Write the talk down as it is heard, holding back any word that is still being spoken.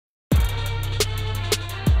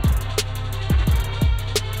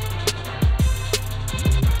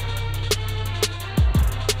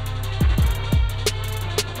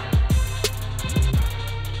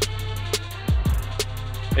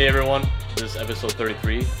episode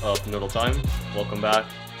 33 of Noodle Time. Welcome back.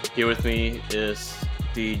 Here with me is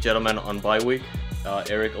the gentleman on bye week,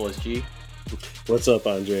 Eric OSG. What's up,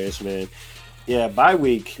 Andreas, man? Yeah, bye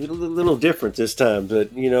week, a little different this time,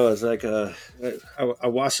 but it's like I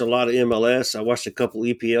watched a lot of MLS. I watched a couple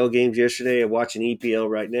EPL games yesterday. I'm watching EPL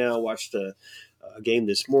right now. I watched a game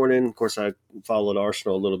this morning. Of course, I followed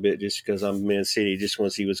Arsenal a little bit just because I'm Man City. Just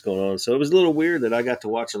want to see what's going on. So it was a little weird that I got to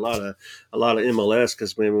watch a lot of MLS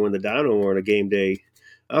because when the Dino were on a game day,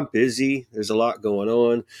 I'm busy. There's a lot going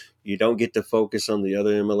on. You don't get to focus on the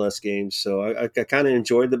other MLS games. So I kind of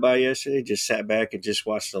enjoyed the bye yesterday. Just sat back and just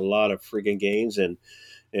watched a lot of friggin' games. And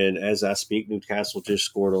as I speak, Newcastle just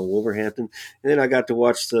scored on Wolverhampton. And then I got to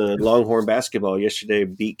watch the Longhorn basketball yesterday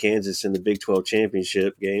beat Kansas in the Big 12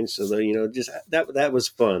 championship game. So, just that was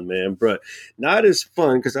fun, man. But not as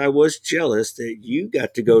fun because I was jealous that you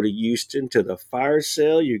got to go to Houston to the fire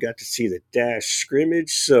sale. You got to see the Dash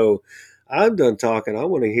scrimmage. So I'm done talking. I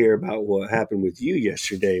want to hear about what happened with you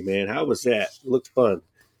yesterday, man. How was that? Looked fun.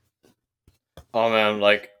 Oh man,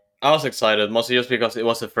 I was excited mostly just because it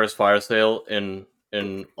was the first fire sale in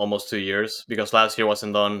almost 2 years. Because last year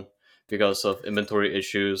wasn't done because of inventory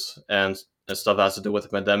issues and stuff that has to do with the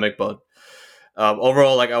pandemic. But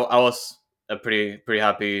overall, I was pretty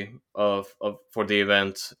happy of for the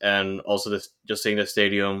event, and also just seeing the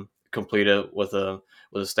stadium completed with the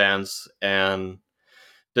stands. And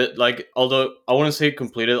although I wouldn't say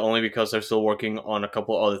completed only because they're still working on a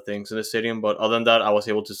couple other things in the stadium, but other than that, I was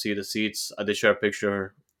able to see the seats. I did share a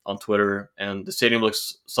picture on Twitter, and the stadium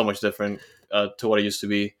looks so much different to what it used to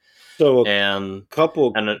be. So And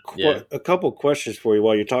couple yeah, a couple questions for you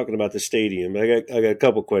while you're talking about the stadium. I got a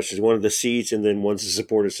couple questions. One of the seats, and then one's the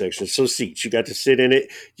supporter section. So seats, you got to sit in it.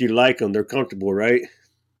 You like them? They're comfortable, right?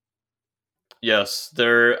 yes,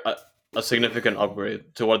 they're a significant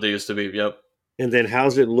upgrade to what they used to be. Yep. And then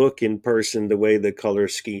how's it look in person? The way the color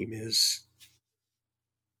scheme is.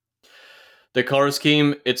 The color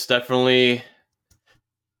scheme, it definitely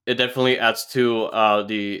adds to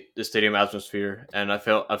the stadium atmosphere, and I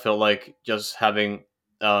felt like just having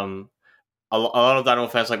um a lot of Dynamo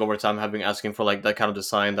fans over time have been asking for that kind of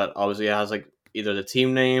design that obviously has either the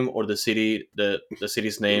team name or the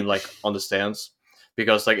city's name on the stands,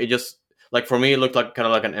 because it just for me it looked like kind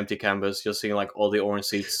of like an empty canvas, just seeing all the orange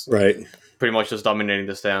seats Right. pretty much just dominating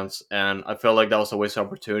the stands. And I felt like that was a wasted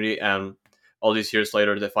opportunity, and all these years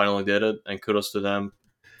later they finally did it, and kudos to them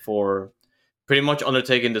for pretty much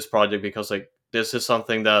undertaking this project, because this is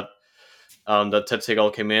something that Ted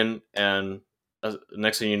Segal came in, and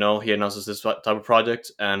next thing you know, he announces this type of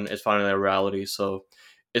project, and it's finally a reality. So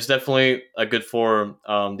it's definitely a good for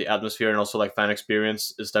the atmosphere, and also fan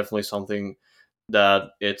experience. It's definitely something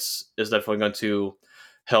that it's definitely going to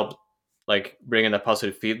help bring in that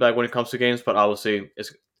positive feedback when it comes to games. But obviously,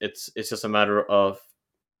 it's just a matter of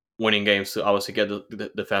winning games to obviously get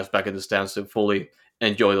the fans back in the stands to fully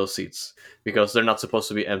enjoy those seats, because they're not supposed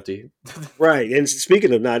to be empty. Right. And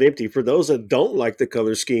speaking of not empty, for those that don't like the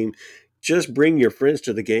color scheme, just bring your friends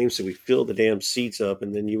to the game so we fill the damn seats up,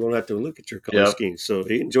 and then you won't have to look at your color Yep, scheme. So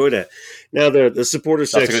enjoy that. Now the supporter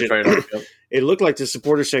that's a good section. trade-off. Yep. It looked like the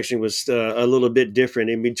supporter section was a little bit different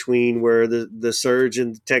in between where the Surge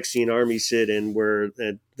and the Texian Army sit, and where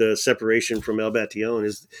the separation from El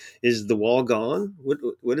Bation is the wall gone.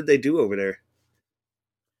 What did they do over there?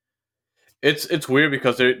 It's weird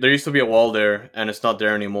because there used to be a wall there, and it's not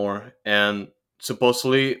there anymore. And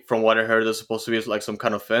supposedly, from what I heard, there's supposed to be some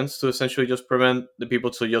kind of fence to essentially just prevent the people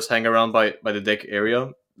to just hang around by the deck area.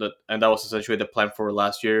 And that was essentially the plan for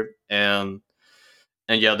last year. And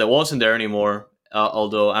yeah, that wasn't there anymore.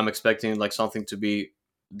 Although I'm expecting something to be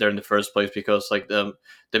there in the first place, because the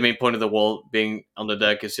main point of the wall being on the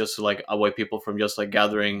deck is just to avoid people from just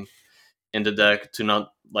gathering in the deck, to not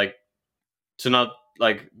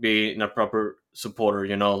be a proper supporter,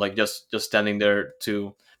 just standing there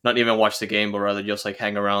to not even watch the game, but rather just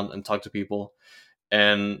hang around and talk to people.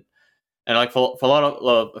 And and for a lot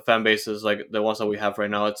of fan bases like the ones that we have right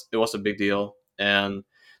now, it was a big deal, and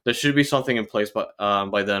there should be something in place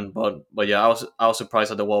by then. But yeah, I was surprised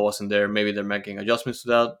that the wall wasn't there. Maybe they're making adjustments to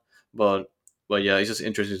that, but yeah, it's just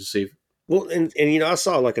interesting to see. Well, and I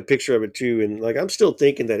saw a picture of it too, and I'm still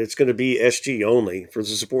thinking that it's going to be SG only for the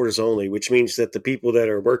supporters only, which means that the people that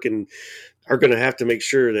are working are going to have to make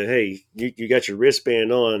sure that hey, you got your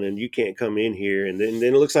wristband on and you can't come in here. And then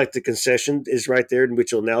it looks like the concession is right there,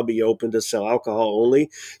 which will now be open to sell alcohol only.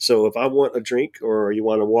 So if I want a drink or you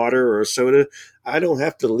want a water or a soda, I don't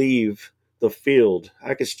have to leave the field.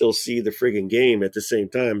 I can still see the friggin' game at the same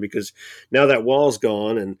time because now that wall's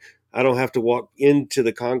gone, and I don't have to walk into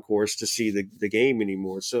the concourse to see the game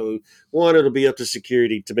anymore. So one, it'll be up to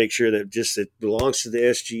security to make sure that just it belongs to the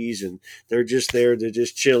SGs and they're just there, they're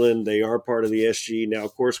just chilling. They are part of the SG. Now,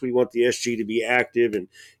 of course, we want the SG to be active and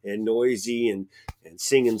noisy and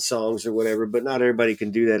singing songs or whatever, but not everybody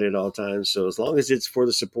can do that at all times. So as long as it's for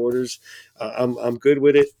the supporters, I'm good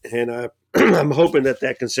with it, and I'm hoping that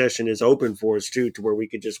that concession is open for us too, to where we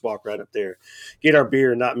could just walk right up there, get our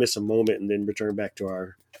beer, and not miss a moment, and then return back to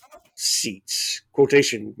our seats.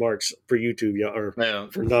 Quotation marks for YouTube, yeah, or Yeah,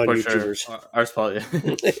 for for sure. non-YouTubers. Our spot,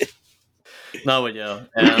 yeah. No, but yeah,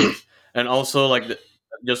 and also like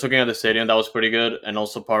just looking at the stadium, that was pretty good. And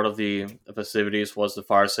also part of the festivities was the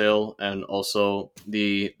fire sale, and also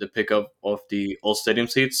the pickup of the old stadium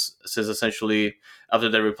seats. Since essentially after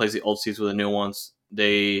they replaced the old seats with the new ones,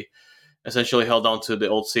 they essentially held on to the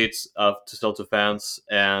old seats to sell to fans.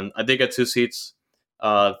 And I did get two seats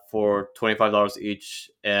for $25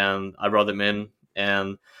 each, and I brought them in.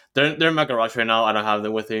 And they're in my garage right now. I don't have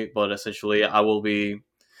them with me, but essentially I will be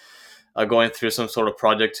going through some sort of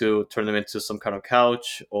project to turn them into some kind of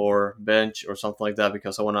couch or bench or something like that,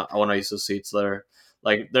 because I wanna use the seats there.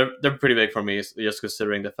 Like they're pretty big for me, just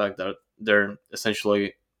considering the fact that they're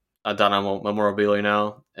essentially a Dynamo memorabilia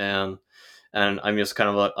now, and I'm just kind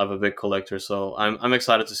of a big collector, so I'm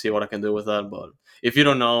excited to see what I can do with that. But if you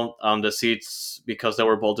don't know, the seats, because they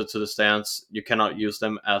were bolted to the stands, you cannot use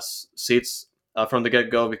them as seats from the get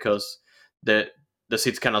go, because the the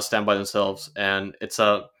seats cannot stand by themselves, and it's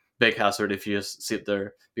a big hazard if you just sit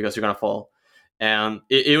there because you're gonna fall. And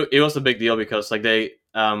it was a big deal because like they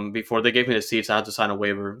before they gave me the seats, I had to sign a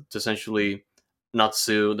waiver to essentially not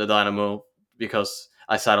sue the Dynamo because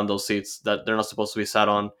I sat on those seats that they're not supposed to be sat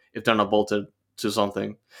on if they're not bolted to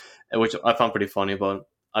something, and which I found pretty funny. But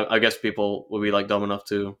I guess people will be like dumb enough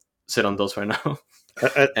to sit on those right now, I,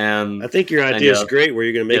 I and think your and idea is yeah, great, where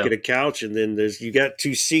you're going to make yeah, it a couch, and then there's you got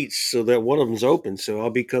two seats, so that one of them's open. So I'll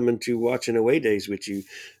be coming to watching away days with you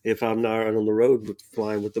if I'm not on the road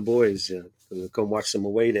flying with the boys. We'll come watch some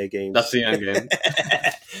away day that's games. the end game.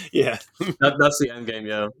 Yeah. That's the end game,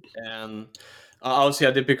 yeah. And obviously,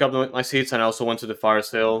 I did pick up my seats, and I also went to the fire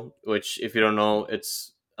sale, which, if you don't know,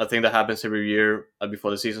 it's a thing that happens every year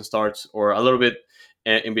before the season starts, or a little bit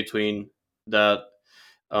in between. That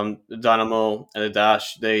the Dynamo and the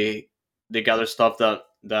Dash, they gather stuff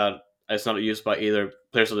that is not used by either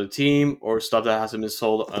players of the team, or stuff that hasn't been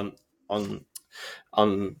sold on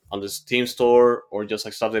on this team store, or just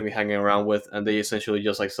like stuff they've been hanging around with, and they essentially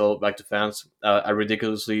just like sell it back to fans at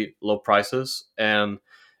ridiculously low prices. And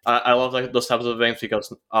I love like those types of events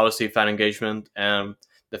because obviously fan engagement, and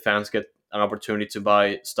the fans get an opportunity to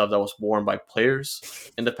buy stuff that was worn by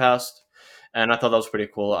players in the past. And I thought that was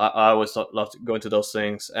pretty cool. I always loved going to those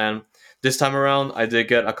things. And this time around, I did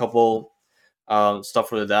get a couple stuff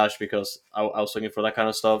for the Dash because I was looking for that kind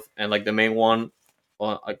of stuff. And like the main one,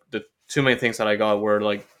 like the two main things that I got were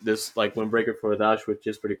like this like windbreaker for the Dash, which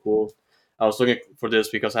is pretty cool. I was looking for this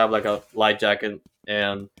because I have like a light jacket,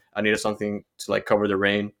 and I needed something to like cover the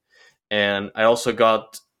rain. And I also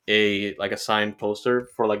got a signed poster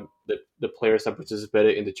for like the players that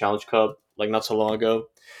participated in the Challenge Cup like not so long ago.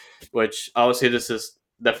 Which I would say this is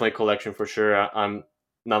definitely a collection for sure. I'm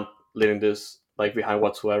not leaving this like behind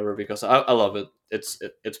whatsoever because I love it. It's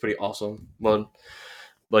pretty awesome.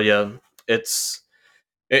 But yeah, it's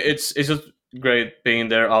it's just great being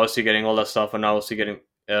there. Obviously, getting all that stuff, and obviously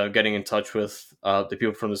getting in touch with the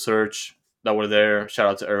people from the search that were there. Shout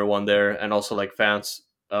out to everyone there, and also like fans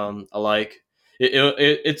alike.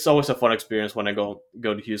 It's always a fun experience when I go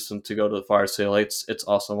to Houston to go to the fire sale. It's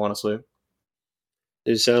awesome, honestly.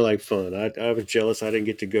 It sounded like fun. I was jealous I didn't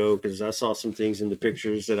get to go because I saw some things in the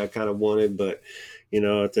pictures that I kind of wanted, but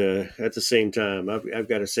at the same time, I've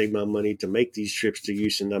got to save my money to make these trips to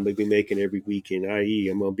Houston. I'm going to be making every weekend. I.e.,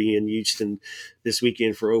 I'm going to be in Houston this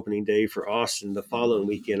weekend for opening day for Austin. The following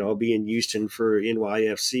weekend, I'll be in Houston for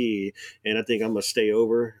NYFC, and I think I'm going to stay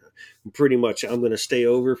over. Pretty much, I'm going to stay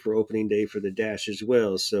over for opening day for the Dash as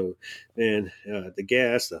well. So, man, the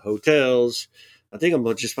gas, the hotels. I think I'm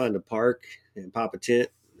going to just find a park and pop a tent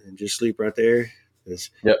and just sleep right there. 'Cause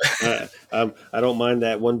Yeah, I don't mind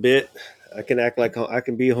that one bit. I can act like I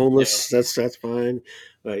can be yeah. homeless. That's fine.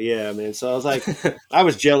 But yeah, man. So I was like, I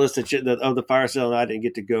was jealous of the fire sale, and I didn't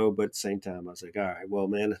get to go. But at the same time, I was like, all right, well,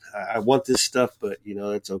 man, I want this stuff, but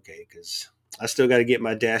that's okay because I still got to get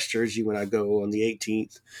my Dash jersey when I go on the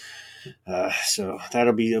 18th. So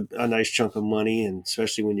that'll be a nice chunk of money, and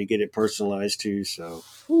especially when you get it personalized too. So,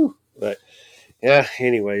 whew. But yeah,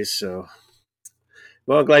 anyways, so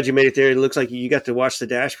well, I'm glad you made it there. It looks like you got to watch the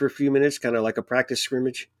Dash for a few minutes, kind of like a practice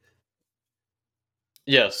scrimmage.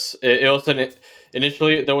 Yes, it was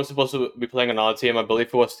initially they were supposed to be playing another team. I believe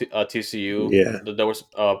it was TCU Yeah. that there was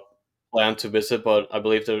plan to visit, but I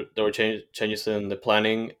believe there were changes in the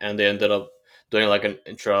planning, and they ended up doing like an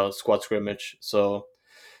intra squad scrimmage. So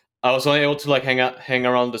I was only able to like hang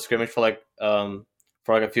around the scrimmage for like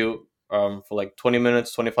a few for like 20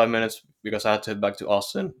 minutes, 25 minutes because I had to head back to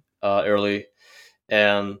Austin early,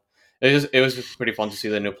 and it was just pretty fun to see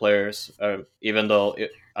the new players. Even though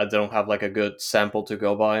I don't have like a good sample to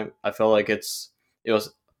go by, I felt like it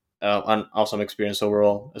was an awesome experience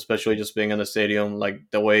overall, especially just being in the stadium, like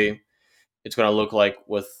the way it's gonna look like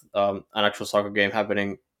with an actual soccer game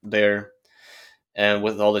happening there, and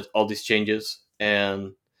with all these changes,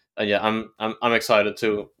 and yeah, I'm excited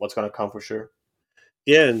to what's gonna come for sure.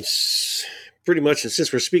 Yeah, and pretty much, and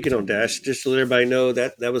since we're speaking on Dash, just to let everybody know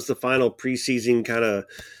that that was the final preseason kind of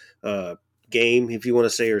uh, game, if you want to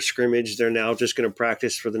say, or scrimmage. They're now just going to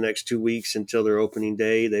practice for the next 2 weeks until their opening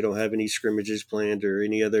day. They don't have any scrimmages planned or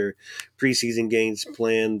any other preseason games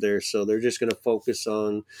planned there, so they're just going to focus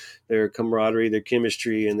on their camaraderie, their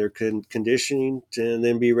chemistry, and their conditioning, and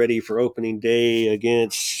then be ready for opening day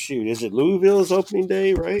against, shoot, is it Louisville's opening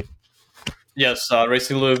day, right? Yes,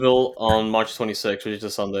 Racing Louisville on March 26th, which is a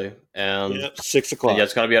Sunday, Yep, six and yeah, o'clock.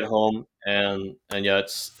 it's gonna be at home, and yeah,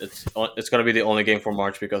 it's gonna be the only game for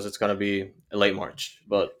March because it's gonna be late March.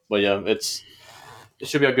 But yeah, it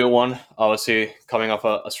should be a good one. Obviously, coming off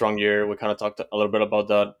a strong year, we kind of talked a little bit about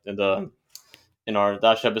that in our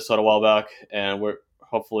Dash episode a while back, and we're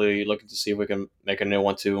hopefully looking to see if we can make a new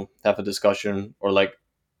one to have a discussion or like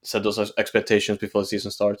set those expectations before the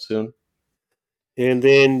season starts soon. And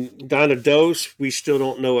then Donna Dose, we still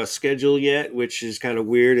don't know a schedule yet, which is kind of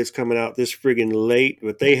weird. It's coming out this friggin' late,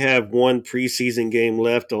 but they have one preseason game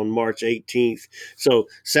left on March 18th. So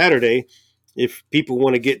Saturday, if people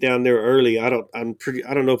want to get down there early, I don't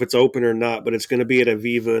know if it's open or not, but it's going to be at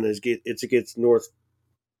Aviva and it's against North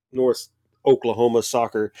Oklahoma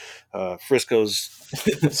Soccer, Frisco's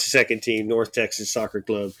second team, North Texas Soccer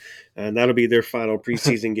Club, and that'll be their final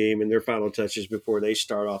preseason game and their final touches before they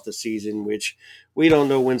start off the season. Which we don't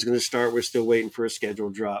know when's going to start. We're still waiting for a schedule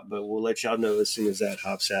drop, but we'll let y'all know as soon as that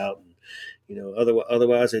hops out. And,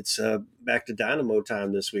 otherwise it's back to Dynamo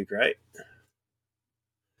time this week, right?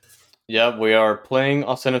 Yeah, we are playing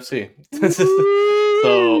Austin FC.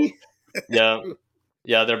 So Woo! yeah,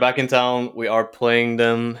 yeah, they're back in town. We are playing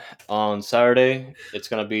them on Saturday. It's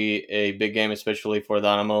gonna be a big game, especially for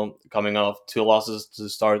Dynamo, coming off two losses to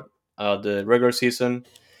start the regular season.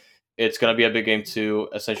 It's gonna be a big game to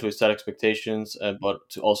essentially set expectations, but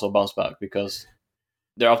to also bounce back because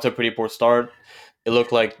they're off to a pretty poor start. It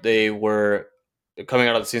looked like they were coming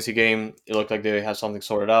out of the Cincy game. It looked like they had something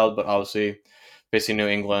sorted out, but obviously facing New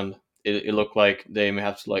England, it looked like they may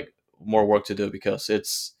have to like more work to do because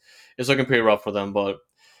it's looking pretty rough for them. But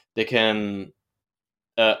they can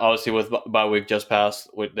obviously with bye week just passed,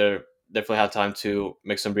 with they definitely have time to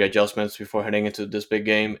make some readjustments before heading into this big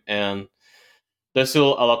game, and there's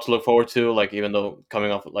still a lot to look forward to. Like even though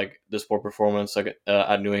coming off like this poor performance like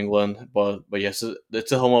at New England, but yes,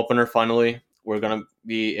 it's a home opener. Finally, we're gonna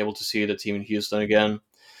be able to see the team in Houston again,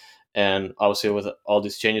 and obviously with all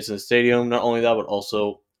these changes in the stadium, not only that, but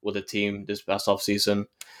also with the team this past off season.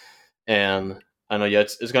 And I know, yeah,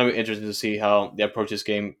 it's gonna be interesting to see how they approach this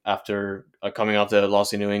game after coming off the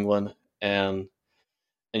loss in New England, and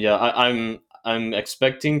yeah, I'm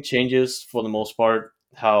expecting changes for the most part.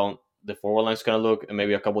 How the forward line is gonna look, and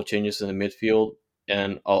maybe a couple changes in the midfield,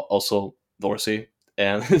 and also Dorsey.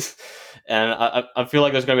 And and I feel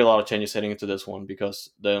like there's gonna be a lot of changes heading into this one because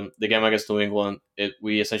the game against New England,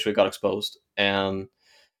 we essentially got exposed, and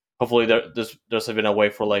hopefully there's been a way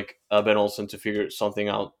for like Ben Olsen to figure something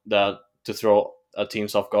out that to throw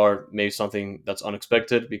teams off guard, maybe something that's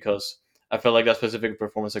unexpected because I felt like that specific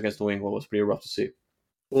performance against New England was pretty rough to see.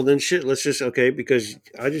 Well, then shit. Let's just okay because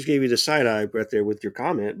I just gave you the side eye right there with your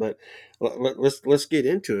comment, but let's get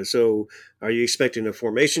into it. So, are you expecting a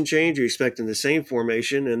formation change? Are you expecting the same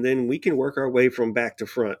formation, and then we can work our way from back to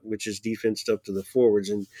front, which is defense up to the forwards,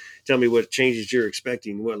 and tell me what changes you're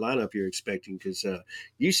expecting, what lineup you're expecting, because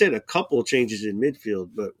you said a couple changes in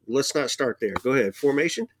midfield, but let's not start there. Go ahead.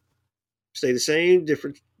 Formation, stay the same,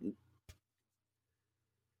 different.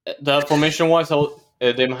 The formation wise,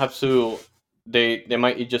 they might have to. They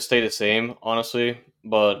might just stay the same, honestly.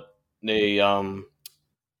 But they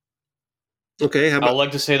Okay, how I would about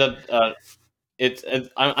like to say that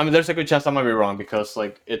I mean, there's a good chance I might be wrong because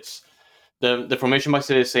like it's the formation might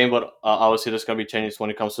stay the same, but obviously there's gonna be changes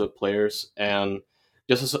when it comes to players. And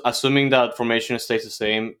just assuming that formation stays the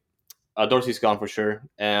same, Dorsey's gone for sure,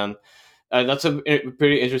 and that's a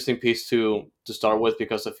pretty interesting piece to start with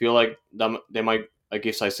because I feel like they might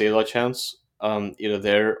give Saicedo a chance, either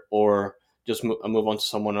there or just move on to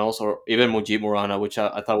someone else, or even Mujib Morana, which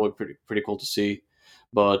I thought would pretty cool to see.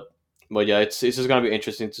 But but yeah, it's just gonna be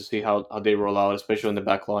interesting to see how they roll out, especially in the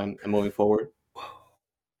back line and moving forward.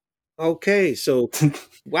 Okay, so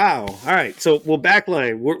wow. All right. So well,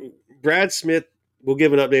 backline. Brad Smith. We'll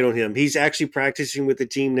give an update on him. He's actually practicing with the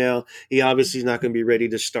team now. He obviously is not going to be ready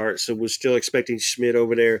to start, so we're still expecting Schmidt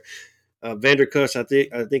over there. Vander Kuss, I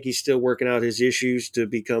think he's still working out his issues to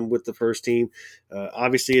become with the first team.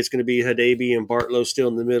 Obviously, it's going to be Hadebe and Bartlow still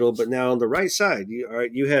in the middle, but now on the right side, all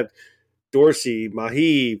right, you have Dorsey,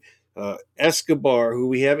 Mahib, Escobar, who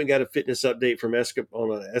we haven't got a fitness update from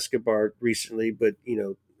Escobar recently, but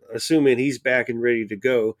assuming he's back and ready to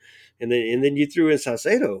go, and then you threw in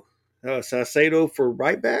Salcedo for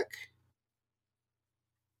right back.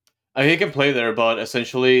 He can play there, but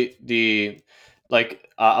essentially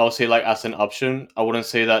I would say like as an option, I wouldn't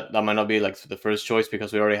say that that might not be like the first choice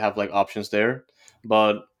because we already have like options there.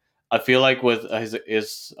 But I feel like with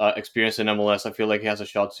his experience in MLS, I feel like he has a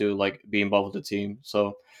shot to like be involved with the team.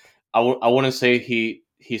 So I wouldn't say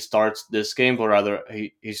he starts this game, but rather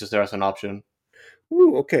he's just there as an option.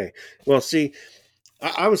 Ooh, okay. Well, see,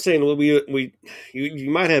 I was saying, well, you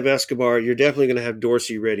might have Escobar. You're definitely going to have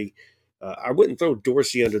Dorsey ready. I wouldn't throw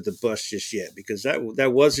Dorsey under the bus just yet because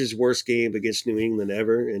that was his worst game against New England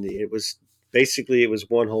ever, and it was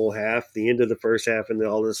one whole half, the end of the first half and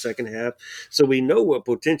all of the second half. So we know what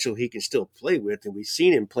potential he can still play with, and we've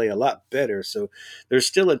seen him play a lot better. So there's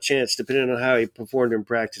still a chance, depending on how he performed in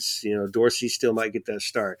practice. Dorsey still might get that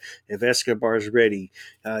start if Escobar's ready.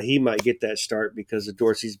 He might get that start because of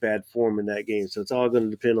Dorsey's bad form in that game. So it's all going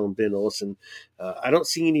to depend on Ben Olsen. I don't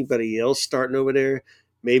see anybody else starting over there.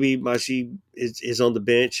 Maybe Mashi is on the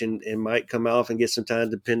bench and might come off and get some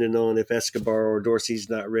time, depending on if Escobar or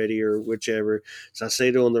Dorsey's not ready or whichever.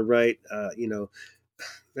 Salcedo on the right,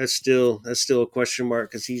 that's still a question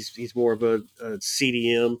mark because he's more of a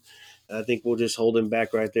CDM. I think we'll just hold him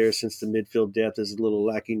back right there since the midfield depth is a little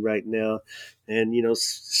lacking right now. And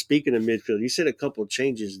speaking of midfield, you said a couple of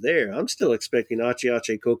changes there. I'm still expecting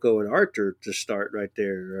Ache, Coco, and Arthur to start right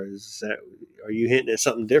there. Are you hinting at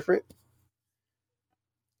something different?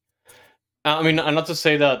 I mean, not to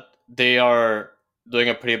say that they are doing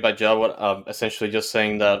a pretty bad job. Essentially just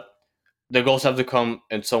saying that the goals have to come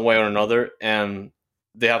in some way or another, and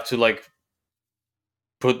they have to like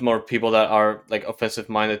put more people that are like offensive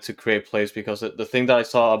minded to create plays. Because the thing that I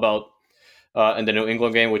saw about in the New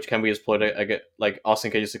England game, which can be exploited, like Austin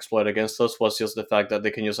can just exploit against us, was just the fact that they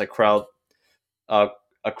can just like uh,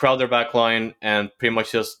 crowd their back line and pretty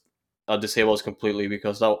much just disable us completely.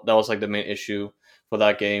 Because that was like the main issue for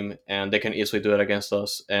that game, and they can easily do it against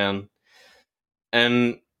us. And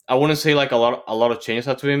I wouldn't say like a lot of changes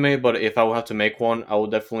have to be made, but if I would have to make one, I would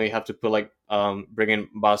definitely have to put like bring in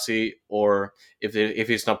Basi, or if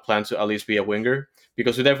he's not planned to at least be a winger,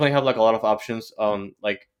 because we definitely have like a lot of options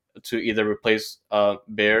like to either replace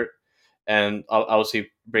Bear and obviously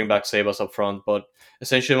bring back Sabas up front. But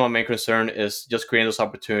essentially my main concern is just creating those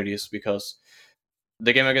opportunities, because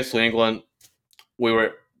the game against New England, we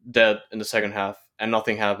were dead in the second half and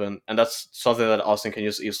nothing happened, and that's something that Austin can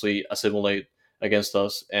just easily assimilate against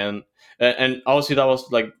us. And obviously that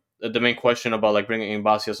was like the main question about like bringing in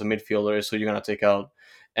Basi as a midfielder is who you're gonna take out,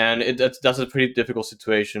 and that's a pretty difficult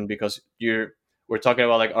situation because we're talking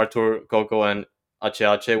about like Artur Coco and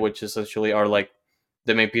Ache, which essentially are like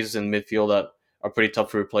the main pieces in midfield that are pretty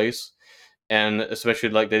tough to replace, and especially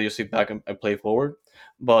like they usually back and play forward.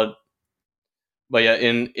 but but yeah,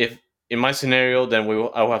 in my scenario, then I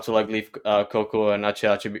will have to like leave Coco and Achi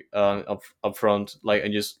up front, like,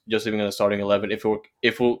 and just leaving in the starting 11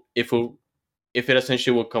 if it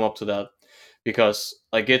essentially will come up to that, because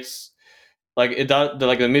like it's like like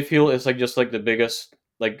the midfield is like just like the biggest,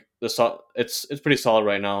 like it's pretty solid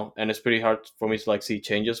right now, and it's pretty hard for me to like see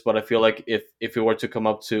changes. But I feel like if it were to come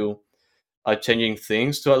up to changing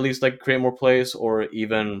things to at least like create more plays, or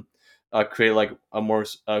even create like a more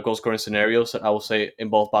goal scoring scenarios, I will say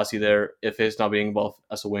involve Basi there if he's not being involved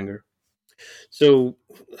as a winger. So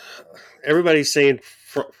everybody's saying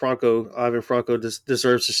Ivan Franco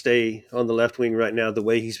deserves to stay on the left wing right now, the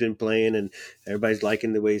way he's been playing, and everybody's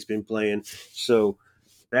liking the way he's been playing. So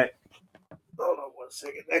that hold on one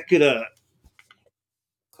second. That could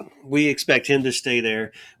we expect him to stay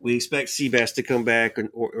there. We expect Seabass to come back,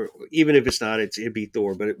 or even if it's not, it'd be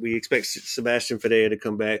Thor. But we expect Sebastian Fadea to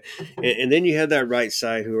come back, and then you have that right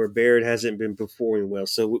side who Barrett hasn't been performing well.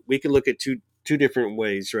 So we can look at two different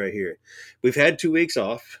ways right here. We've had 2 weeks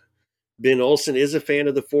off. Ben Olsen is a fan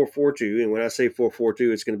of the 4-4-2, and when I say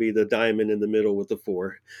 4-4-2, it's going to be the diamond in the middle with the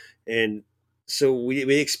four. And So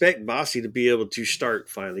we expect Bossy to be able to start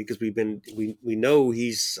finally because we know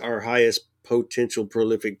he's our highest potential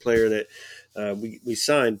prolific player that we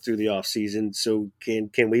signed through the offseason. So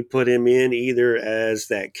can we put him in either as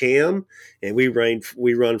that cam and we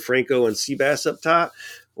run Franco and Seabass up top,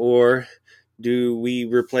 or do we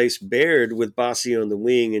replace Baird with Bossy on the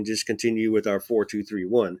wing and just continue with our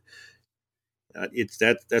 4-2-3-1? It's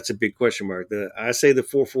that's a big question mark. I say the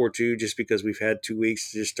 4-4-2 just because we've had 2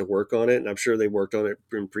 weeks just to work on it, and I'm sure they worked on it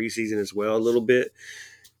in preseason as well a little bit.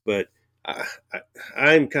 But I, I,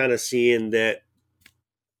 I'm kind of seeing that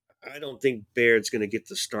I don't think Baird's going to get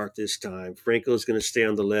the start this time. Franco's going to stay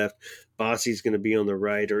on the left, Bossy's going to be on the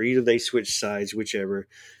right, or either they switch sides, whichever.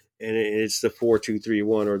 And it's the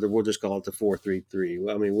 4-2-3-1, or we'll just call it the 4-3-3.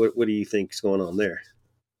 I mean, what do you think is going on there?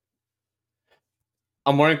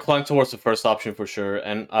 I'm more inclined towards the first option for sure,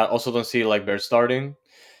 and I also don't see like Bear starting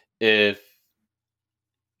if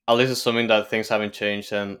at least assuming that things haven't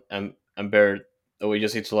changed and Bear we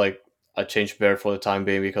just need to like change Bear for the time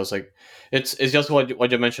being because like it's just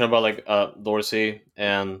what you mentioned about like Dorsey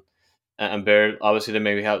and Bear. Obviously they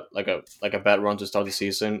maybe have like a bad run to start the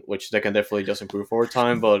season, which they can definitely just improve over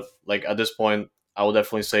time. But like at this point, I would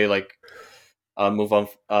definitely say like move on.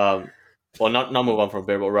 Well, not move on from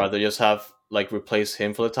Bear, but rather just have like replace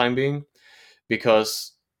him for the time being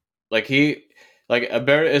because like he like a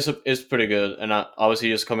Bear is pretty good, and obviously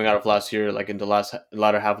just coming out of last year, like in the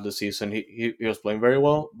latter half of the season, he was playing very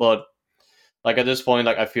well. But like at this point,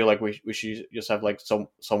 like I feel like we should just have like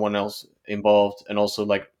someone else involved, and also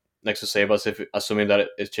like next to Sebas, if assuming that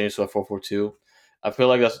it's changed to a 4-4-2. I feel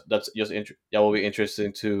like that's just that will be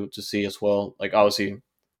interesting to see as well. Like obviously,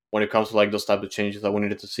 when it comes to like those type of changes that we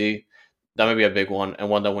needed to see, that may be a big one and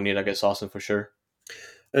one that we need against Austin for sure.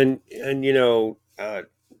 And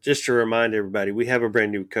just to remind everybody, we have a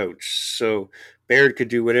brand new coach. So Baird could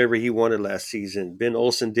do whatever he wanted last season. Ben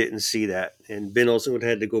Olsen didn't see that, and Ben Olsen would have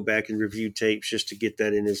had to go back and review tapes just to get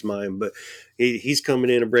that in his mind. But he's coming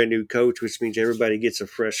in a brand new coach, which means everybody gets a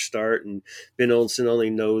fresh start. And Ben Olsen only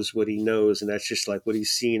knows what he knows, and that's just like what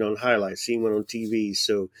he's seen on highlights, seen one on TV.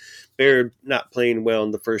 So Baird not playing well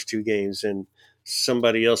in the first two games, and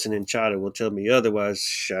somebody else in Enchada will tell me otherwise.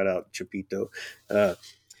 Shout out Chapito. Uh,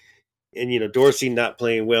 and Dorsey not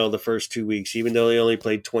playing well the first 2 weeks, even though he only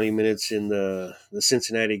played 20 minutes in the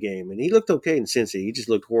Cincinnati game, and he looked okay in Cincy. He just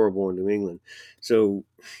looked horrible in New England. So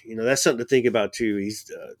that's something to think about too.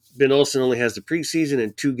 He's Ben Olsen only has the preseason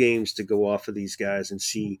and 2 games to go off of these guys and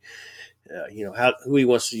see how who he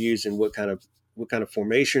wants to use and what kind of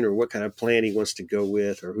formation or what kind of plan he wants to go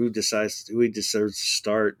with, or who he decides to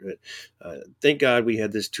start. But thank God we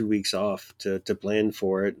had this 2 weeks off to plan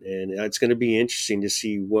for it, and it's going to be interesting to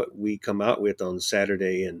see what we come out with on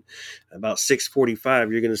Saturday. And about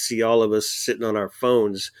 6:45, you're going to see all of us sitting on our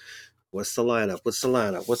phones. What's the lineup? What's the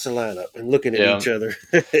lineup? What's the lineup? And looking at Yeah, each other.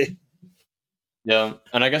 yeah,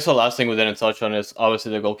 and I guess the last thing we didn't touch on is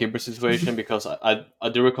obviously the goalkeeper situation because I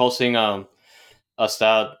do recall seeing a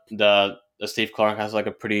stat that Steve Clark has like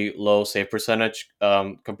a pretty low save percentage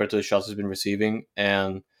compared to the shots he's been receiving,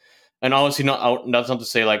 and obviously that's not to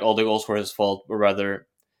say like all the goals were his fault, but rather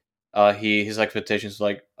his expectations to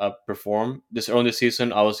like perform this early in the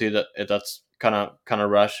season. Obviously that's kind of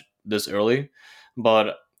rush this early,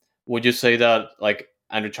 but would you say that like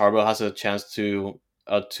Andrew Charbel has a chance to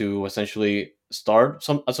essentially start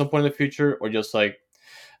at some point in the future, or just like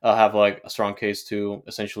have like a strong case to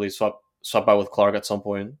essentially swap out with Clark at some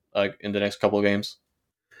point, like in the next couple of games?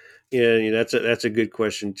 Yeah, that's a good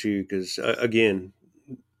question too, because again,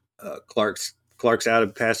 Clark's out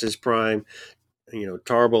of past his prime.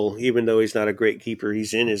 Tarble, even though he's not a great keeper,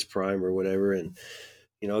 he's in his prime or whatever. And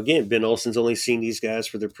again, Ben Olsen's only seen these guys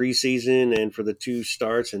for the preseason and for the 2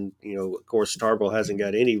 starts, and of course, Tarble hasn't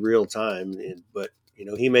got any real time. But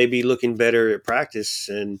he may be looking better at practice,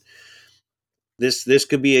 and this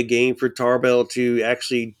could be a game for Tarbell to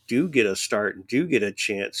actually do get a start and do get a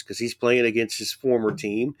chance because he's playing against his former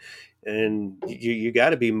team, and you got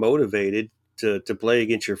to be motivated to play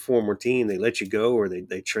against your former team. They let you go, or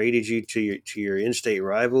they traded you to your in-state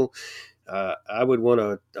rival. I would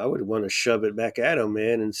want to shove it back at him,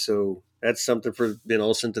 man. And so that's something for Ben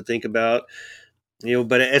Olsen to think about.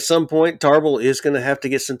 But at some point, Tarble is going to have to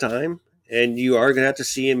get some time, and you are going to have to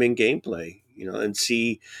see him in gameplay, and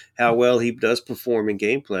see how well he does perform in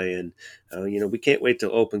gameplay. And we can't wait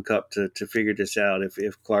to Open Cup to figure this out.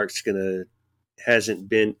 If Clark's going to hasn't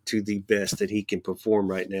been to the best that he can perform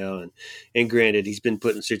right now, and granted, he's been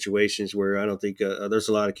put in situations where I don't think there's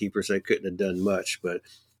a lot of keepers that couldn't have done much, but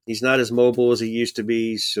he's not as mobile as he used to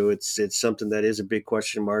be. So it's something that is a big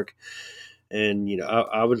question mark. And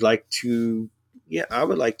I would like to yeah, I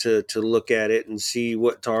would like to look at it and see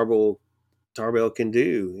what Tarbell can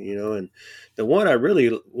do, and the one I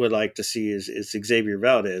really would like to see is Xavier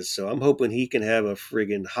Valdez. So I'm hoping he can have a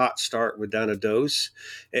friggin' hot start with Donna Dose,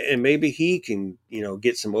 and maybe he can,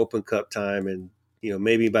 get some Open Cup time, and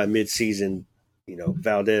maybe by midseason,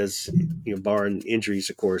 Valdez, barring injuries,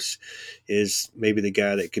 of course, is maybe the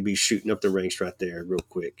guy that could be shooting up the ranks right there real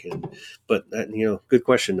quick. But good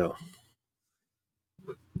question though.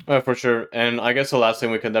 For sure. And I guess the last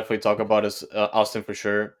thing we can definitely talk about is Austin for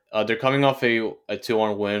sure. They're coming off a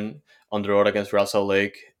 2-1 win on the road against Real Salt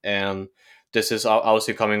Lake. And this is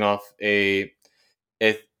obviously coming off a,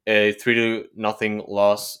 a 3 to nothing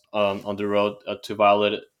loss on the road to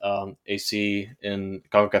Violet AC in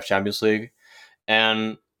CONCACAF Champions League.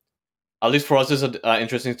 And at least for us, it's an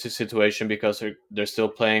interesting situation because they're still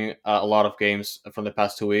playing a lot of games from the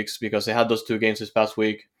past 2 weeks because they had those 2 games this past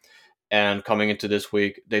week, and coming into this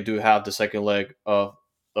week, they do have the second leg of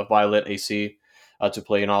Violet AC to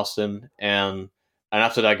play in Austin, and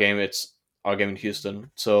after that game, it's our game in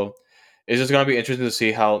Houston. So it's just gonna be interesting to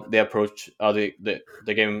see how they approach the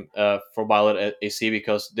game for Violet AC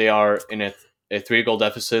because they are in a 3 goal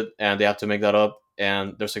deficit and they have to make that up,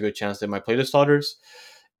 and there's a good chance they might play the starters.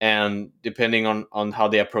 And depending on how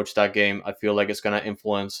they approach that game, I feel like it's gonna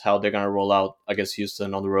influence how they're gonna roll out against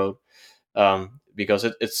Houston on the road, because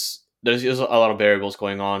it's there's just a lot of variables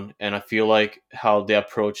going on, and I feel like how they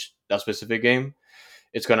approach that specific game,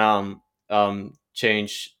 it's gonna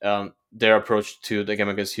change their approach to the game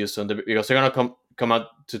against Houston because they're gonna come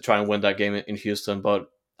out to try and win that game in Houston, but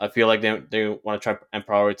I feel like they want to try and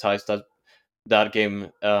prioritize that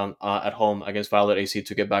game at home against Violet AC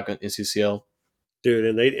to get back in CCL. Dude,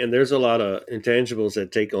 and there's a lot of intangibles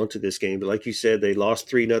that take onto this game. But like you said, they lost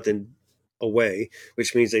 3-0 away,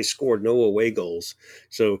 which means they scored no away goals.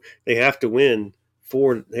 So they have to win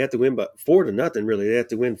four. They have to win by 4-0. Really, they have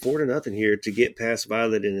to win 4-0 here to get past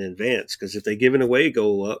Violet in advance. Because if they give an away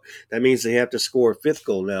goal up, that means they have to score a fifth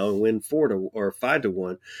goal now and win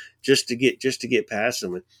 5-1, just to get past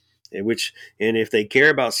them. And if they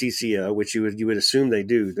care about CCL, which you would assume they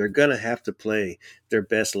do, they're gonna have to play their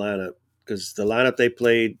best lineup because the lineup they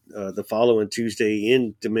played the following Tuesday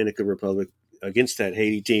in Dominican Republic against that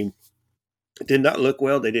Haiti team did not look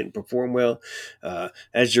well. They didn't perform well.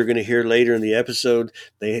 As you're going to hear later in the episode,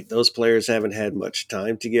 those players haven't had much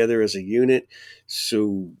time together as a unit.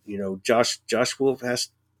 So Josh Wolf has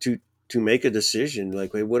to make a decision.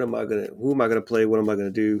 Like, wait, what am I gonna? Who am I gonna play? What am I gonna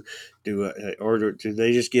do? Do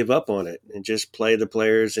they just give up on it and just play the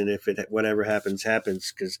players? And if whatever happens,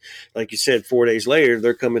 happens. Because, like you said, 4 days later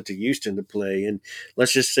they're coming to Houston to play. And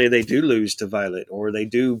let's just say they do lose to Violet, or they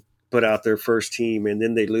do put out their first team and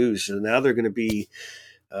then they lose. So now they're going to be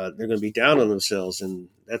down on themselves, and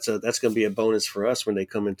that's going to be a bonus for us when they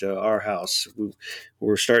come into our house.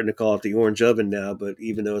 We're starting to call it the orange oven now, but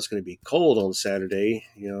even though it's going to be cold on Saturday,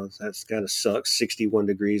 that's kind of sucks. 61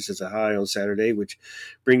 degrees is a high on Saturday, which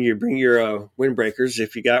bring your windbreakers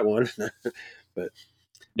if you got one. But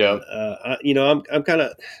Yeah, I'm kind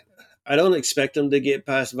of. I don't expect them to get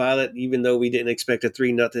past Violet, even though we didn't expect a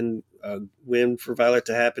 3-0 win for Violet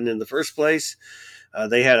to happen in the first place.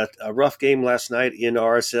 They had a rough game last night in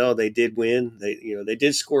RSL. They did win. They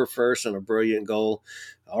did score first on a brilliant goal.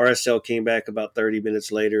 RSL came back about 30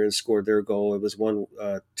 minutes later and scored their goal. It was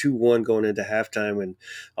 2-1 going into halftime, and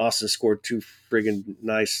Austin scored two friggin'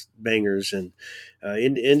 nice bangers and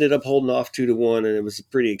ended up holding off 2-1. And it was a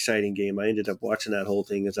pretty exciting game. I ended up watching that whole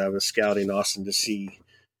thing as I was scouting Austin to see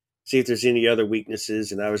if there's any other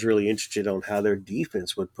weaknesses. And I was really interested on how their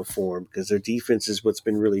defense would perform because their defense is what's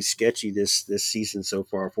been really sketchy this season so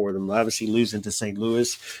far for them. Obviously, losing to St.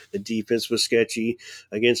 Louis, the defense was sketchy.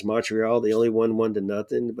 Against Montreal, they only won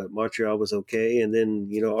 1-0, but Montreal was okay. And then,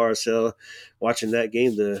 RSL, watching that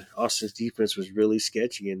game, the Austin's defense was really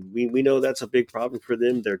sketchy. And we know that's a big problem for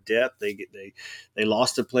them. Their depth, they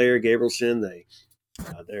lost a player, Gabrielson.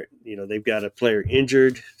 They've got a player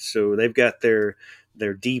injured, so they've got their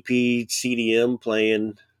DP CDM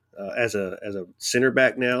playing as a center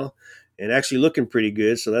back now, and actually looking pretty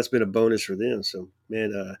good. So that's been a bonus for them. So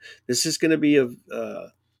man, this is going to be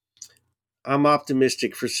I'm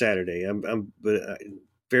optimistic for Saturday. But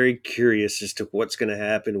very curious as to what's going to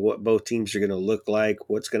happen, what both teams are going to look like,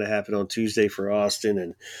 what's going to happen on Tuesday for Austin,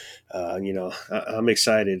 and I'm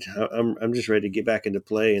excited. I'm just ready to get back into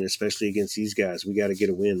play, and especially against these guys, we got to get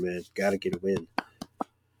a win, man. Got to get a win.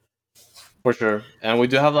 for sure. And we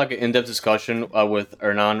do have like an in-depth discussion with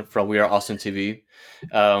Hernan from We Are Austin TV,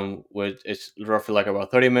 which it's roughly like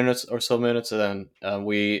about 30 minutes or so minutes. And then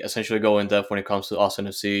we essentially go in depth when it comes to Austin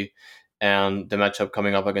FC and the matchup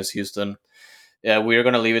coming up against Houston. Yeah, we are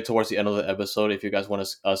gonna leave it towards the end of the episode if you guys want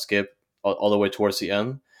to skip all the way towards the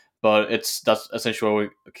end. But that's essentially where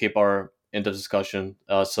we keep our in-depth discussion.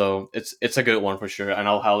 So it's a good one for sure, and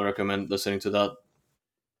I'll highly recommend listening to that.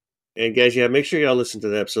 And guys, yeah, make sure y'all listen to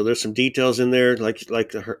that. So there's some details in there, like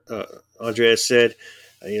Andreas said,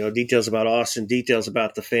 details about Austin, details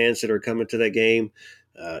about the fans that are coming to that game.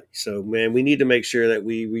 So man, we need to make sure that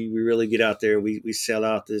we really get out there and we sell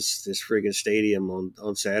out this friggin' stadium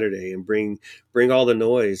on Saturday and bring all the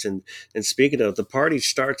noise. And speaking of, the party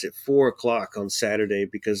starts at 4 o'clock on Saturday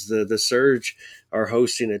because the Surge are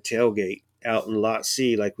hosting a tailgate out in Lot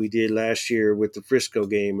C like we did last year with the Frisco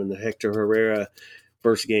game and the Hector Herrera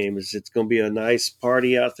first game. Is It's going to be a nice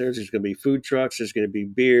party out there. There's going to be food trucks. There's going to be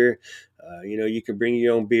beer. You can bring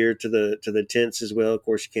your own beer to the tents as well. Of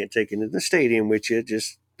course, you can't take it into the stadium with you.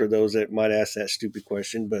 Just for those that might ask that stupid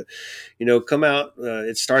question, but come out.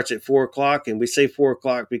 It starts at 4 o'clock, and we say 4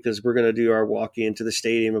 o'clock because we're going to do our walk into the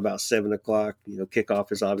stadium about 7 o'clock.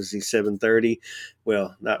 Kickoff is obviously 7:30.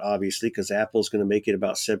 Well, not obviously because Apple's going to make it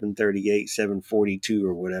about 7:38, 7:42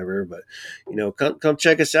 or whatever. But come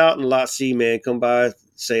check us out in Lot C, man. Come by,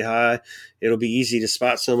 say hi. It'll be easy to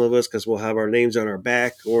spot some of us because we'll have our names on our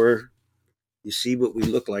back, or you see what we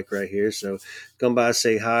look like right here. So come by,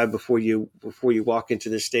 say hi before you walk into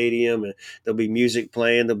the stadium, and there'll be music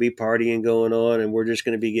playing, there'll be partying going on, and we're just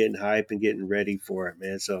going to be getting hype and getting ready for it,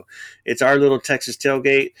 man. So it's our little Texas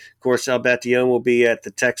tailgate. Of course, El Bation will be at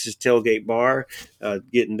the Texas Tailgate Bar,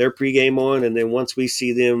 getting their pregame on, and then once we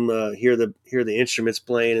see them hear the instruments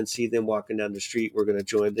playing and see them walking down the street, we're going to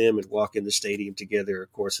join them and walk in the stadium together,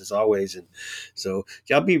 of course, as always. And so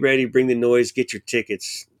y'all be ready, bring the noise, get your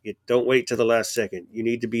tickets. Don't wait till the last second. You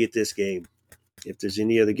need to be at this game. If there's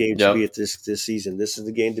any other game to be Yep. at this season, this is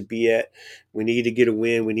the game to be at. We need to get a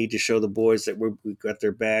win. We need to show the boys that we've got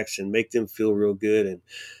their backs and make them feel real good. And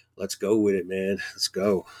let's go with it, man. Let's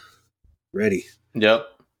go. Ready. Yep.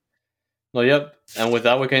 No, yep. And with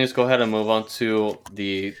that, we can just go ahead and move on to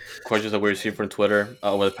the questions that we received from Twitter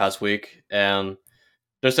over the past week. And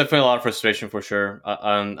there's definitely a lot of frustration for sure.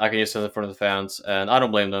 And I can just say that from the fans, and I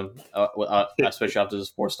don't blame them, especially after the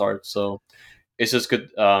sport starts. So it's just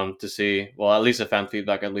good to see, well, at least the fan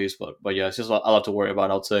feedback, at least. But yeah, it's just a lot to worry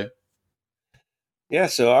about, I'd say. Yeah,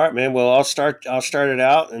 so all right, man. Well, I'll start it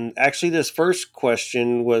out. And actually, this first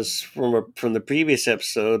question was from the previous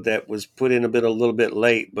episode that was put in a little bit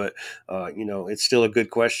late, but it's still a good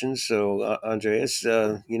question. So, Andreas,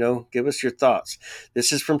 give us your thoughts.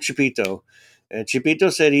 This is from Chipito, and Chipito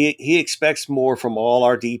said he expects more from all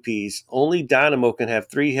our DPS. Only Dynamo can have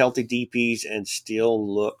three healthy DPS and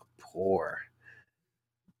still look poor.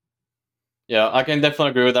 Yeah, I can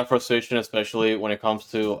definitely agree with that frustration, especially when it comes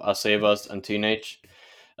to Savas and Teenage,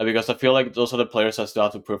 because I feel like those are the players that still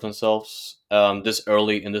have to prove themselves this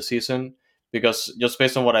early in the season. Because just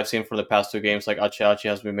based on what I've seen from the past two games, like Achi Achi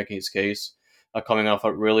has been making his case, coming off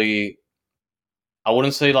a really, I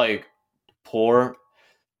wouldn't say like poor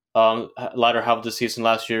latter half of the season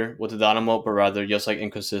last year with the Dynamo, but rather just like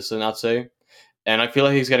inconsistent, I'd say. And I feel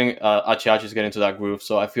like he's getting Achi Achi is getting to that groove.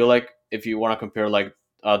 So I feel like if you want to compare like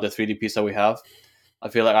the 3DPs that we have, I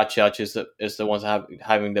feel like Achi Achi is the ones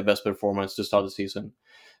having the best performance to start the season.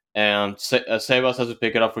 And Sebas has to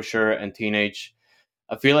pick it up for sure. And Teenage,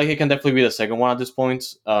 I feel like he can definitely be the second one at this point.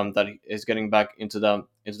 That he is getting back into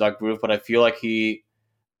that groove. But I don't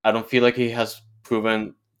feel like he has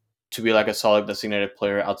proven to be like a solid designated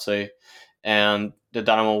player, I'd say. And the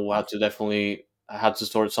Dynamo will have to definitely have to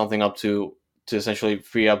sort something up to essentially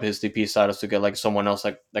free up his DP status to get like someone else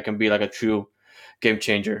like that can be like a true game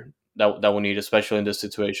changer that we need, especially in this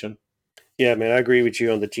situation. Yeah, man, I agree with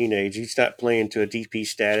you on the teenage. He's not playing to a DP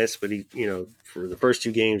status, but for the first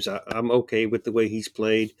two games, I'm okay with the way he's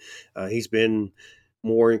played. He's been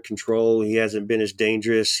more in control. He hasn't been as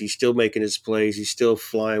dangerous. He's still making his plays. He's still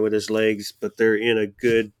flying with his legs, but they're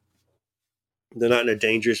not in a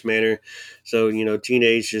dangerous manner. So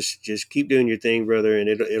teenage, just keep doing your thing, brother, and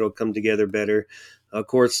it'll come together better. Of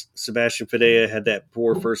course, Sebastian Fadea had that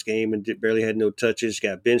poor first game and barely had no touches.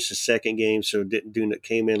 Got benched the second game, so didn't do.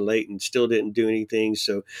 Came in late and still didn't do anything.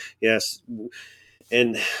 So yes,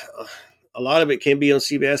 and a lot of it can be on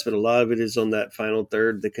CBS, but a lot of it is on that final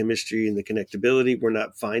third, the chemistry and the connectability. We're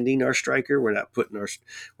not finding our striker. We're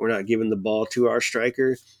not giving the ball to our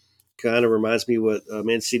striker. Kind of reminds me what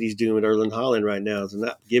Man City's doing with Erling Haaland right now. They're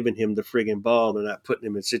not giving him the friggin' ball. They're not putting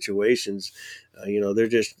him in situations.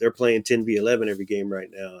 They're playing 10v11 every game right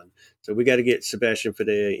now, and so we got to get Sebastian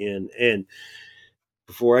Fadea in. And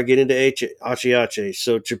before I get into Achi,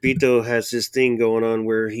 so Chapito has this thing going on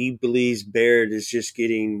where he believes Baird is just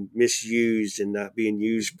getting misused and not being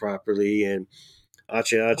used properly, and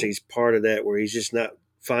Ache Ache's part of that, where he's just not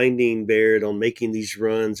finding Baird on making these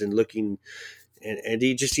runs and looking, and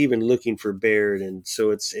he just even looking for Baird, and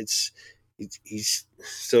so he's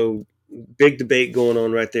so big debate going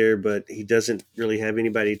on right there, but he doesn't really have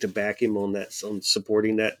anybody to back him on that, on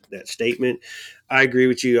supporting that statement. I agree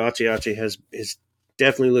with you. Ache Ache has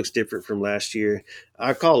definitely looks different from last year.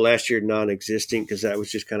 I call last year non-existent because that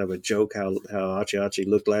was just kind of a joke how Ache Ache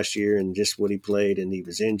looked last year and just what he played, and he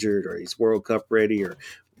was injured or he's World Cup ready or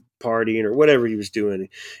partying or whatever he was doing.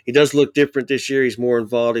 He does look different this year. He's more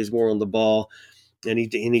involved. He's more on the ball, and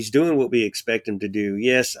he's doing what we expect him to do.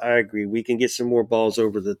 Yes, I agree. We can get some more balls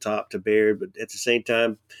over the top to Baird, but at the same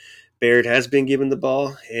time, Baird has been given the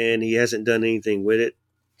ball and he hasn't done anything with it.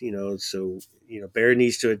 So Baird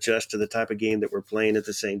needs to adjust to the type of game that we're playing at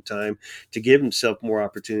the same time to give himself more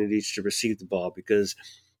opportunities to receive the ball. Because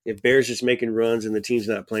if Bears just making runs and the team's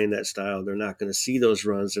not playing that style, they're not going to see those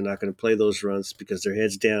runs. They're not going to play those runs because their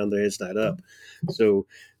head's down, their head's not up. So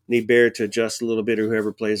need Bear to adjust a little bit, or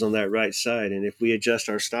whoever plays on that right side. And if we adjust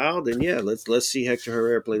our style, then yeah, let's see Hector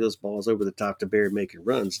Herrera play those balls over the top to Baird making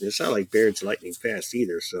runs. And it's not like Baird's lightning fast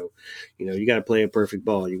either. So, you got to play a perfect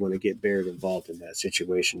ball. You want to get Baird involved in that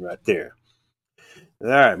situation right there. All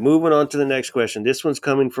right, moving on to the next question. This one's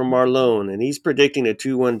coming from Marlone, and he's predicting a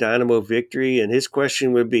 2-1 Dynamo victory. And his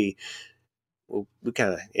question would be, well, we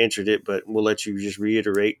kind of answered it, but we'll let you just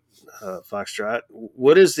reiterate, Foxtrot.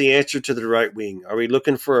 What is the answer to the right wing? Are we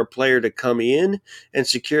looking for a player to come in and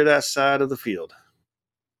secure that side of the field?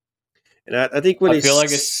 And I think when I he feel like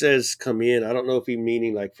it's says come in, I don't know if he's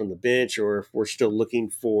meaning like from the bench or if we're still looking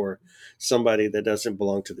for somebody that doesn't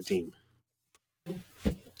belong to the team.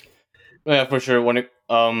 yeah, for sure. When it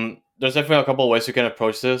there's definitely a couple of ways you can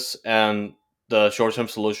approach this, and the short term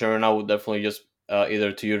solution right now would definitely just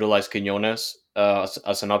either to utilize Quinones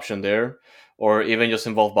as an option there, or even just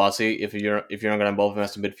involve Bassi if you're not gonna involve him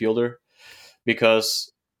as a midfielder,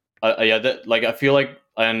 because yeah, like I feel like,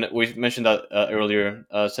 and we mentioned that earlier.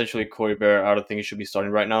 Essentially, Corey Bear, I don't think he should be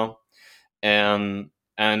starting right now, and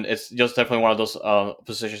it's just definitely one of those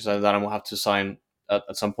positions that I'm gonna have to sign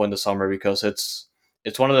at some point in the summer, because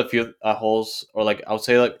it's one of the few holes, or like I would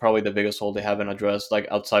say like probably the biggest hole they haven't addressed, like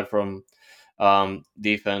outside from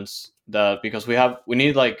defense. That because we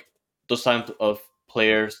need like those types of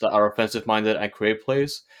players that are offensive minded and create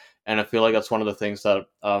plays, and I feel like that's one of the things that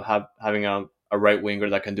having a right winger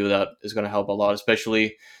that can do that is going to help a lot,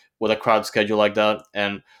 especially with a crowd schedule like that.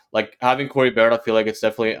 And like having Corey Barrett, I feel like it's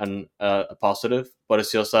definitely a positive, but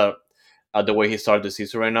it's just that the way he started the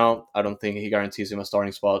season right now, I don't think he guarantees him a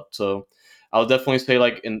starting spot. So I'll definitely say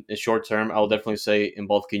like in short term, I'll definitely say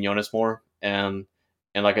involve Quinones more, and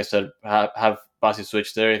like I said, have Basi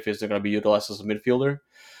switch there if he's going to be utilized as a midfielder.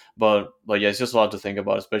 But yeah, it's just a lot to think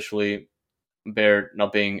about, especially Bear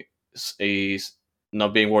a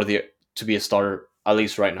not being worthy to be a starter at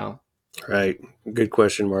least right now. Right. Good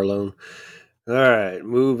question, Marlone. All right,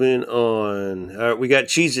 moving on. All right, we got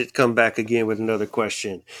Cheez It come back again with another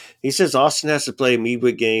question. He says Austin has to play a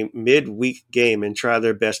midweek game and try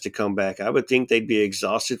their best to come back. I would think they'd be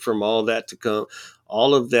exhausted from all of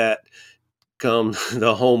that come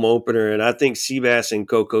the home opener, and I think Seabass and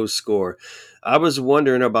Coco score. I was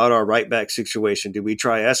wondering about our right back situation. Did we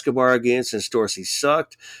try Escobar again since Dorsey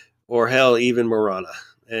sucked, or hell, even Morana?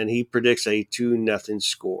 And he predicts a 2-0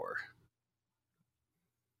 score.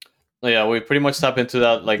 Yeah, we pretty much tap into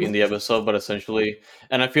that like in the episode, but essentially,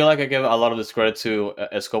 and I feel like I give a lot of this credit to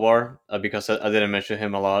Escobar because I didn't mention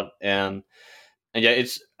him a lot, and yeah,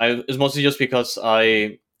 it's mostly just because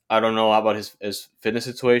I don't know about his fitness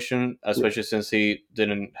situation, especially since he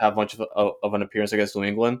didn't have much of an appearance against New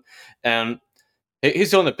England, and he's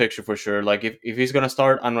still in the picture for sure. Like if he's gonna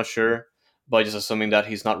start, I'm not sure, but just assuming that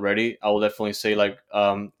he's not ready, I will definitely say like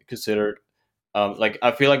consider like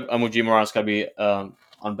I feel like Amuji Moran's gotta be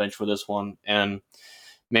on bench for this one, and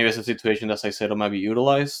maybe it's a situation that I said it might be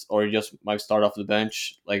utilized, or he just might start off the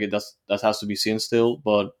bench. Like that has to be seen still,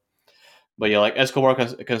 but yeah, like Escobar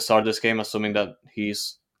can start this game, assuming that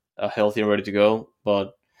he's healthy and ready to go.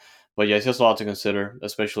 But yeah, it's just a lot to consider,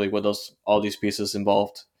 especially with all these pieces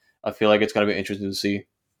involved. I feel like it's gonna be interesting to see.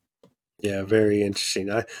 Yeah, very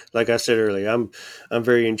interesting. Like I said earlier, I'm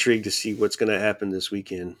very intrigued to see what's going to happen this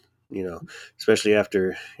weekend. Especially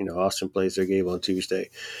after Austin plays their game on Tuesday.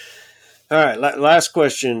 All right, last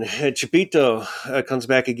question. Chapito comes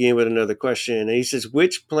back again with another question, and he says,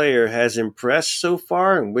 "Which player has impressed so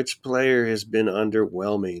far, and which player has been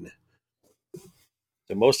underwhelming?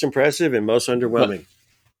 The most impressive and most But underwhelming."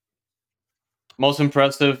 most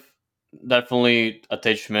impressive, definitely a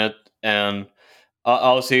Tate Schmidt, and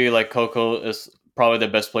I'll see like Coco is probably the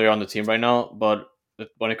best player on the team right now. But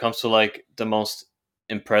when it comes to like the most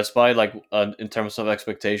impressed by, like in terms of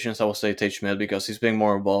expectations, I would say Tate Schmidt, because he's being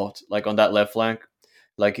more involved, like on that left flank.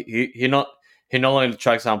 Like he not only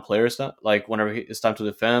tracks down players that like whenever it's time to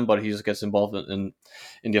defend, but he just gets involved in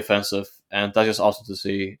the offensive, and that's just awesome to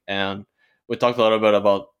see. And we talked a little bit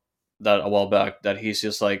about that a while back, that he's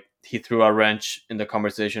just like he threw a wrench in the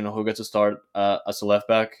conversation of who gets to start as a left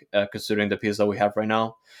back, considering the piece that we have right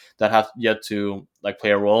now that have yet to like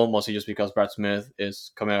play a role, mostly just because Brad Smith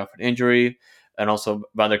is coming off an injury, and also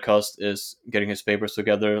Van der Kust is getting his papers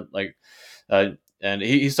together. Like, and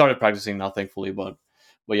he started practicing now, thankfully. But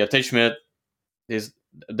yeah, Tate Schmidt is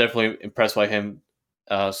definitely impressed by him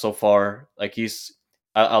so far. Like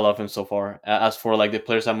I love him so far. As for like the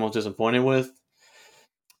players I'm most disappointed with,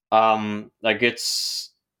 like it's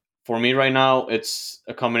for me right now, it's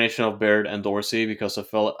a combination of Baird and Dorsey, because I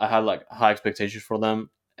felt I had like high expectations for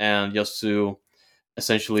them, and just to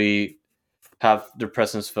essentially have their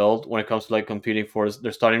presence felt when it comes to like competing for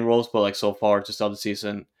their starting roles. But like so far to start the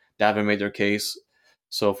season, they haven't made their case.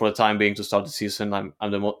 So for the time being, to start the season,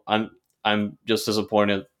 I'm just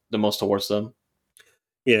disappointed the most towards them.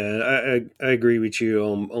 Yeah, I agree with you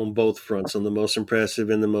on both fronts, on the most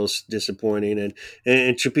impressive and the most disappointing.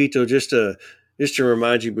 And Chapito, just to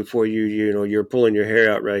remind you before you're pulling your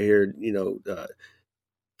hair out right here.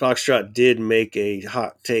 Foxtrot did make a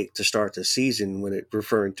hot take to start the season when it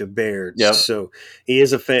referring to Bairds. Yep. So he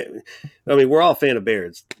is a fan. I mean, we're all a fan of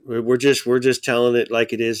Bairds. We're just telling it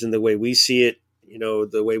like it is in the way we see it.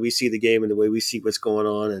 The way we see the game and the way we see what's going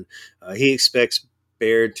on. And he expects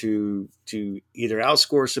Baird to either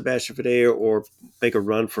outscore Sebastian Fidea or make a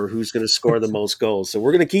run for who's going to score the most goals. So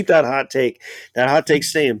we're going to keep that hot take. That hot take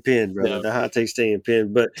staying pinned, brother. Yeah. The hot take staying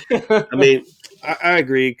pinned. But I mean, I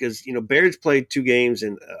agree because Baird's played 2 games,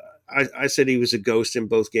 and I said he was a ghost in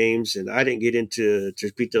both games, and I didn't get into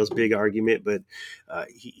Pito's big argument, but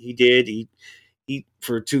he did. He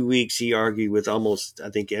for 2 weeks he argued with almost I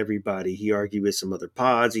think everybody. He argued with some other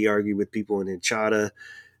pods. He argued with people in Enchata,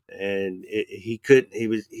 and he could he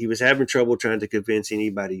was having trouble trying to convince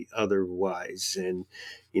anybody otherwise, and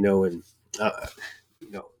you know and.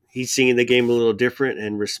 He's seeing the game a little different,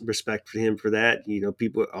 and respect for him for that.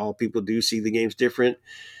 All people do see the games different.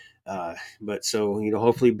 But so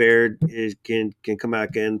hopefully Baird can come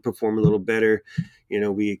back and perform a little better.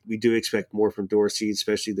 We do expect more from Dorsey,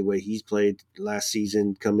 especially the way he's played last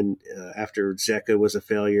season, coming after Zeka was a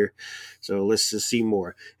failure. So let's just see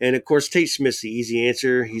more. And of course, Tate Smith's the easy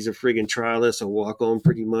answer. He's a friggin' trialist, a walk on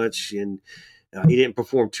pretty much, and he didn't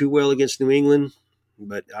perform too well against New England,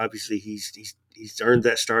 but obviously he's earned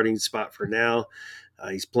that starting spot for now.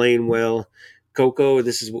 He's playing well. Coco,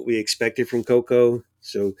 this is what we expected from Coco.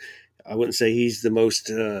 So I wouldn't say he's the most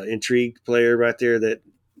intrigued player right there. That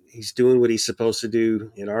he's doing what he's supposed to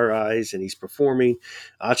do in our eyes, and he's performing.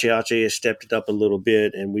 Ache has stepped it up a little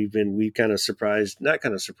bit, and we kind of surprised, not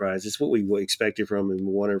kind of surprised. It's what we expected from him and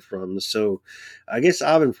wanted from him. So I guess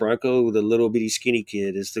Ivan Franco, the little bitty skinny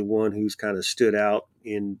kid, is the one who's kind of stood out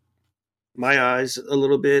in my eyes a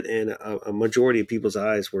little bit, and a majority of people's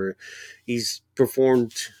eyes, where he's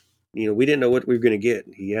performed. We didn't know what we were going to get.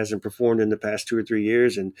 He hasn't performed in the past 2 or 3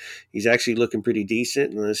 years, and he's actually looking pretty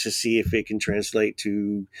decent. And let's just see if it can translate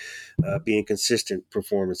to being consistent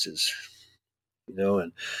performances.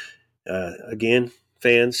 And again,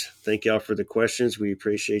 fans, thank y'all for the questions. We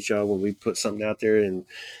appreciate y'all when we put something out there and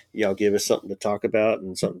y'all give us something to talk about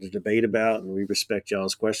and something to debate about. And we respect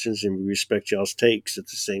y'all's questions and we respect y'all's takes at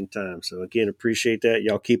the same time. So again, appreciate that.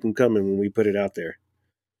 Y'all keep them coming when we put it out there.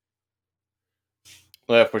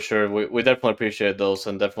 Yeah, for sure. We definitely appreciate those,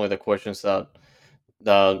 and definitely the questions that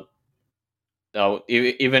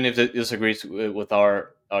even if it disagrees with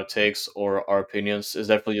our takes or our opinions, is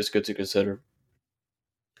definitely just good to consider.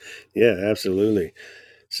 Yeah, absolutely.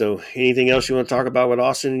 So anything else you want to talk about with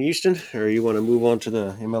Austin and Houston, or you want to move on to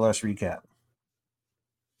the MLS recap?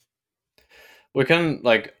 We can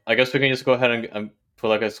like I guess we can just go ahead and put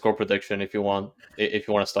like a score prediction if you want, if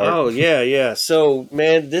you want to start. Oh yeah, yeah. So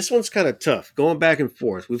man, this one's kind of tough. Going back and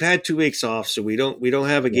forth. We've had 2 weeks off, so we don't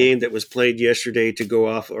have a Yeah. game that was played yesterday to go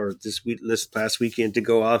off, or this past weekend to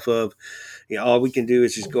go off of. All we can do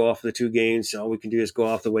is just go off the 2 games. All we can do is go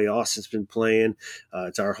off the way Austin's been playing.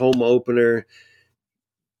 It's our home opener.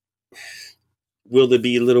 Will there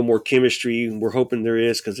be a little more chemistry? We're hoping there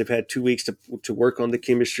is, because they've had 2 weeks to work on the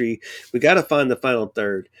chemistry. We got to find the final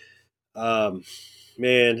third. Um,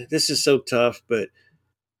 Man, this is so tough, but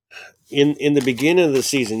in the beginning of the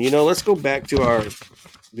season, let's go back to our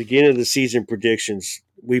beginning of the season predictions.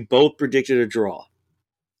 We both predicted a draw.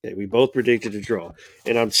 Okay, we both predicted a draw,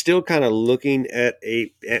 and I'm still kind of looking at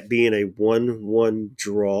being a 1-1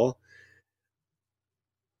 draw.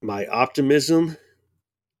 My optimism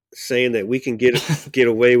saying that we can get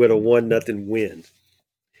away with a 1-0 win,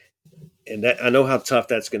 and that I know how tough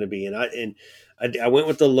that's going to be. And I went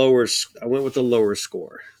with the lower. I went with the lower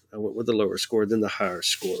score. I went with the lower score than the higher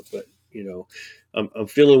score. But I'm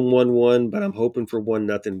feeling 1-1, but I'm hoping for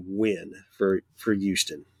 1-0 win for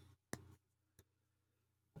Houston.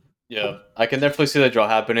 Yeah, I can definitely see the draw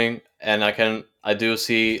happening, and I do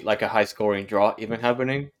see like a high scoring draw even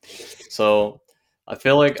happening. So I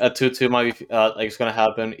feel like a 2-2 might be like it's gonna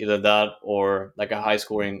happen, either that or like a high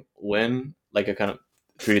scoring win, like a kind of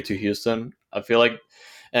 3-2 Houston. I feel like,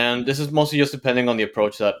 and this is mostly just depending on the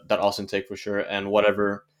approach that Austin take for sure, and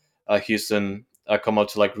whatever Houston come up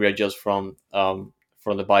to like readjust from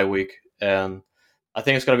the bye week, and I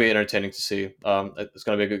think it's gonna be entertaining to see. It's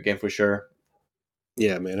gonna be a good game for sure.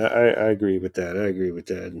 Yeah, man, I agree with that. I agree with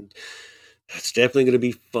that. And it's definitely going to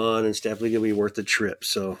be fun. It's definitely going to be worth the trip.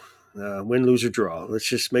 So, win, lose, or draw. Let's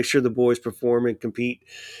just make sure the boys perform and compete.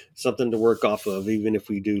 Something to work off of, even if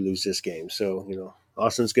we do lose this game. So,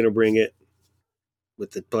 Austin's going to bring it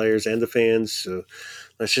with the players and the fans. So,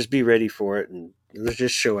 let's just be ready for it and let's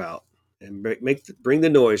just show out and bring the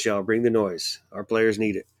noise, y'all. Bring the noise. Our players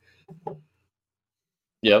need it.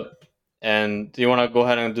 Yep. And do you want to go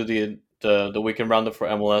ahead and do the weekend roundup for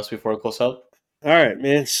MLS before I close out? All right,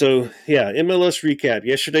 man. So, yeah, MLS recap.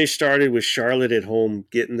 Yesterday started with Charlotte at home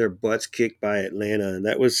getting their butts kicked by Atlanta, and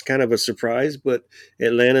that was kind of a surprise. But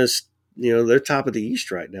Atlanta's, they're top of the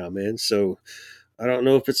East right now, man. So I don't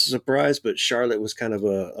know if it's a surprise, but Charlotte was kind of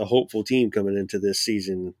a hopeful team coming into this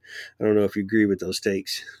season. I don't know if you agree with those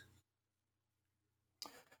takes.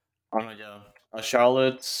 Yeah.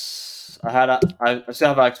 Charlotte's. I still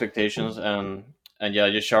have expectations, and yeah,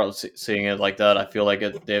 just Charlotte seeing it like that, I feel like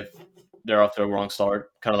they're off to a wrong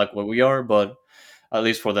start, kind of like what we are. But at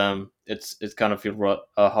least for them, it's kind of feel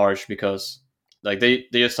harsh because like they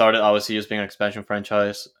just started obviously just being an expansion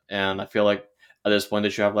franchise, and I feel like at this point they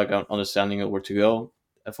should have like an understanding of where to go,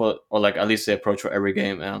 or like at least the approach for every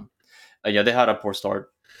game. And yeah, they had a poor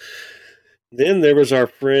start. Then there was our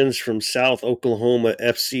friends from South Oklahoma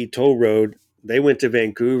FC Toll Road. They went to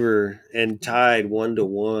Vancouver and tied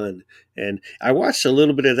 1-1. And I watched a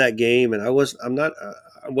little bit of that game, and I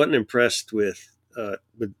wasn't impressed with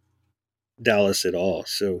Dallas at all.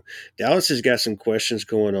 So Dallas has got some questions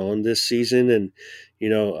going on this season, and you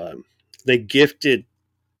know they gifted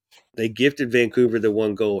they gifted Vancouver the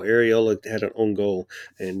one goal. Ariola had an own goal,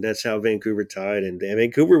 and that's how Vancouver tied. And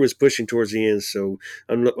Vancouver was pushing towards the end, so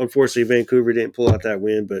unfortunately, Vancouver didn't pull out that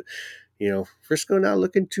win. But Frisco not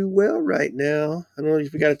looking too well right now. I don't know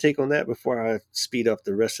if we got to take on that before I speed up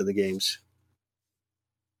the rest of the games.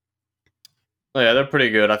 Oh yeah, they're pretty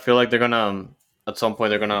good. I feel like they're gonna at some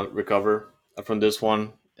point they're gonna recover from this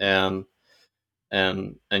one, and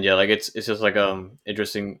yeah, like it's just like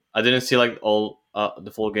interesting. I didn't see like all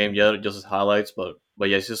the full game yet, just as highlights, but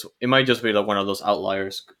yeah, it might just be like one of those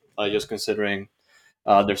outliers, just considering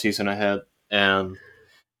their season ahead and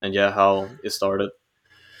yeah how it started.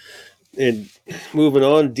 And moving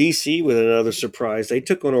on, DC with another surprise. They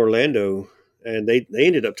took on Orlando, and they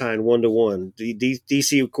ended up tying 1-1.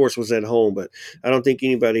 DC, of course, was at home, but I don't think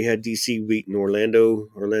anybody had DC beating Orlando.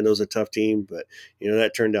 Orlando's a tough team, but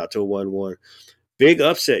that turned out to a 1-1. Big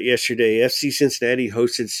upset yesterday. FC Cincinnati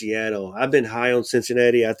hosted Seattle. I've been high on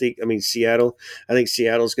Cincinnati. Seattle. I think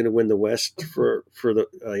Seattle's going to win the West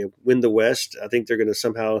win the West. I think they're going to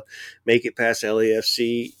somehow make it past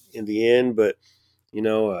LAFC in the end, but you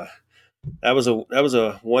know. That was a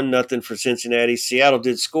 1-0 for Cincinnati. Seattle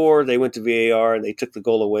did score. They went to VAR and they took the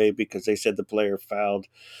goal away because they said the player fouled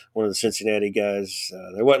one of the Cincinnati guys.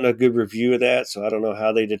 There wasn't a good review of that, so I don't know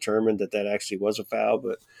how they determined that actually was a foul.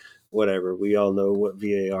 But whatever. We all know what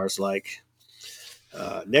VAR is like.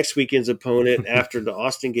 Next weekend's opponent after the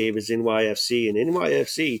Austin game is NYFC, and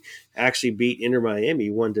NYFC actually beat Inter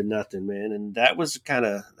Miami 1-0, man, and that was kind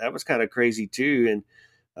of crazy too. And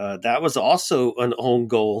that was also an own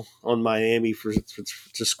goal on Miami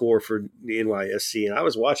to score for the NYSC, and I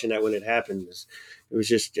was watching that when it happened. It was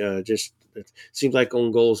just it seems like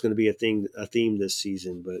own goal is going to be a theme this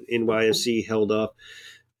season. But NYFC held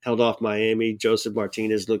off Miami. Joseph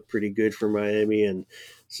Martinez looked pretty good for Miami, and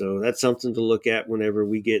so that's something to look at whenever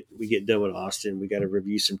we get done with Austin. We got to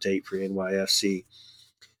review some tape for NYFC.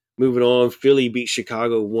 Moving on, Philly beat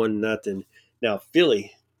Chicago 1-0. Now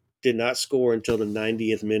Philly did not score until the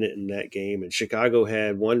 90th minute in that game, and Chicago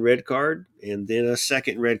had one red card and then a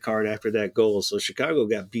second red card after that goal. So Chicago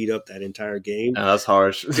got beat up that entire game, Yeah, that's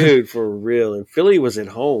harsh. dude, for real. And Philly was at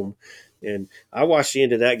home, and I watched the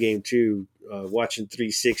end of that game too. watching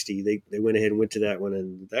 360. They went ahead and went to that one,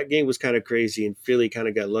 and that game was kind of crazy. And Philly kind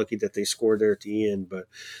of got lucky that they scored there at the end, but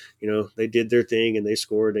they did their thing and they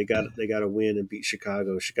scored. They got a win and beat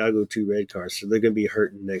Chicago. Chicago 2 red cards, so they're going to be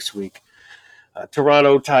hurting next week.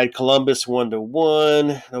 Toronto tied Columbus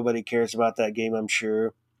 1-1. Nobody cares about that game, I'm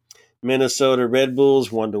sure. Minnesota Red Bulls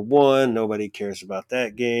 1-1. Nobody cares about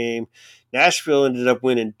that game. Nashville ended up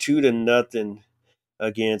winning 2-0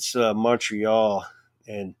 against Montreal.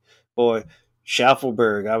 And boy,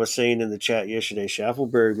 Schaffelberg, I was saying in the chat yesterday,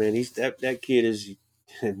 Schaffelberg, man, he's that kid is.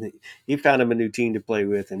 He found him a new team to play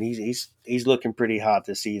with, and he's looking pretty hot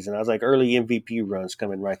this season. I was like, early MVP runs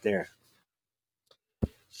coming right there.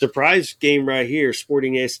 Surprise game right here.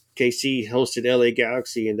 Sporting SKC hosted LA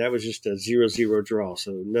Galaxy, and that was just a 0-0 draw.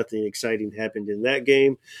 So nothing exciting happened in that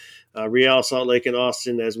game. Real Salt Lake and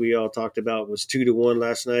Austin, as we all talked about, was 2-1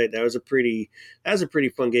 last night. That was a pretty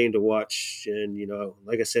fun game to watch. And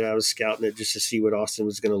like I said, I was scouting it just to see what Austin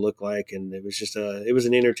was going to look like, and it was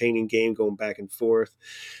an entertaining game going back and forth.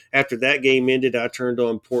 After that game ended, I turned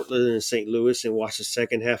on Portland and St. Louis and watched the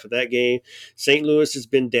second half of that game. St. Louis has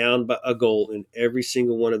been down by a goal in every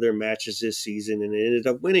single one of their matches this season, and it ended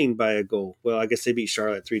up winning by a goal. Well, I guess they beat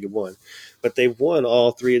Charlotte 3-1, but they've won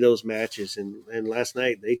all three of those matches. And last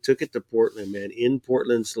night they took it to Portland, man, in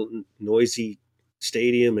Portland's noisy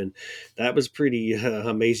stadium, and that was pretty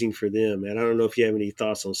amazing for them. And I don't know if you have any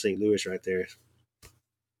thoughts on St. Louis right there.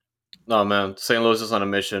 No, man, St. Louis is on a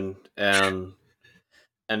mission, and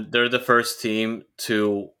they're the first team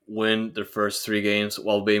to win their first 3 games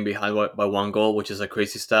while being behind by 1 goal, which is a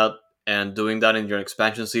crazy stat. And doing that in your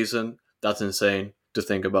expansion season, that's insane to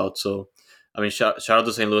think about. So, I mean, shout out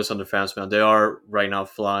to St. Louis and their fans, man. They are right now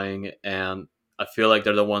flying, and I feel like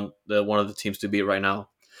they're one of the teams to beat right now.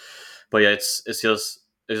 But yeah, it's just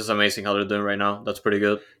amazing how they're doing right now. That's pretty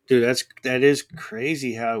good. Dude, that is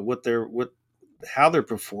crazy how they're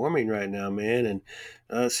performing right now, man.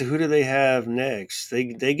 And so who do they have next?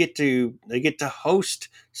 They get to host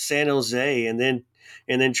San Jose and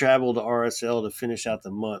then travel to RSL to finish out the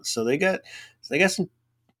month. So they got some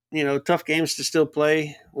tough games to still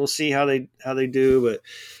play. We'll see how they do, but.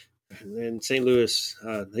 And St. Louis,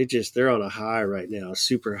 they're on a high right now,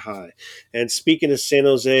 super high. And speaking of San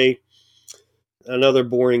Jose, another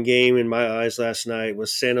boring game in my eyes last night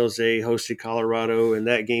was San Jose hosted Colorado, and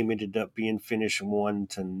that game ended up being finished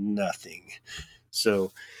 1-0.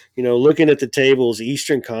 So, looking at the tables,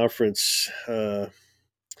 Eastern Conference,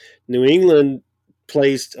 New England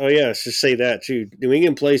plays. Oh yeah, I should say that too. New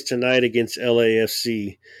England plays tonight against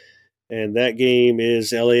LAFC, and that game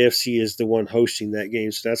is LAFC is the one hosting that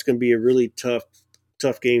game. So that's going to be a really tough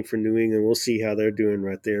game for New England. We'll see how they're doing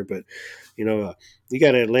right there, but you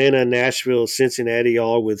got Atlanta, Nashville, Cincinnati,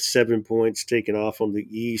 all with 7 points taken off on the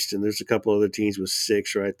East, and there's a couple other teams with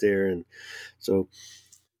 6 right there, and so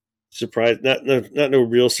surprise, not no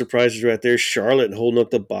real surprises right there. Charlotte holding up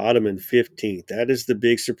the bottom in 15th. That is the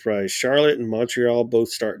big surprise. Charlotte and Montreal both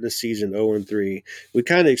starting the season 0-3. We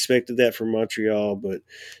kind of expected that from Montreal, but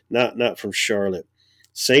not from Charlotte.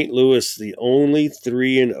 St. Louis, the only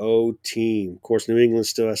 3-0 team. Of course, New England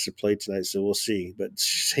still has to play tonight, so we'll see. But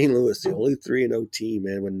St. Louis, the only 3-0 team,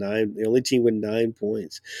 man, the only team with 9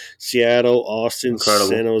 points. Seattle, Austin, Incredible.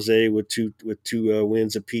 San Jose with two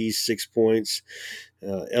wins apiece, 6 points.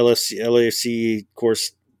 LAFC, of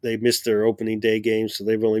course, they missed their opening day game, so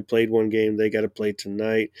they've only played one game. They got to play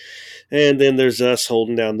tonight. And then there's us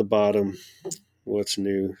holding down the bottom. What's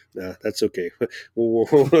new? Nah, that's okay. We'll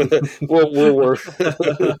work. We'll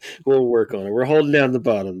work on it. We're holding down the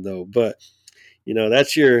bottom though, but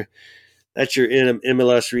that's your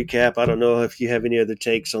MLS recap. I don't know if you have any other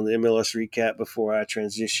takes on the MLS recap before I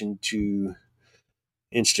transition to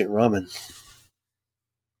instant ramen.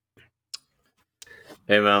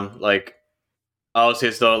 Hey, man, like obviously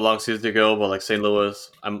it's not a long season to go, but like St. Louis,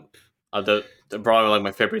 they're probably like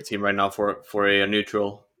my favorite team right now for a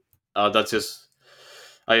neutral. That's just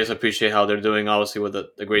I just appreciate how they're doing. Obviously, with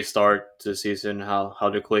the great start to the season, how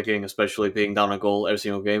they're clicking, especially being down a goal every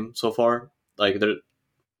single game so far. Like they're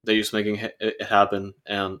just making it happen,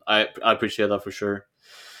 and I appreciate that for sure.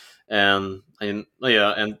 And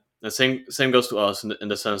yeah, and the same goes to us in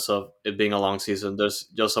the sense of it being a long season. There's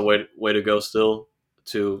just a way to go still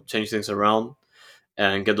to change things around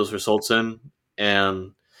and get those results in.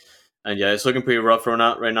 And and yeah, it's looking pretty rough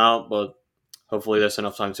right now, but hopefully there's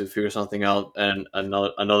enough time to figure something out and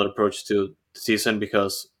another approach to the season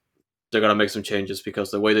because they're gonna make some changes because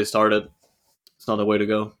the way they started, it's not the way to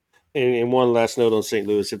go. And one last note on St.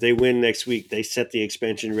 Louis. If they win next week, they set the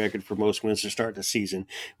expansion record for most wins to start the season,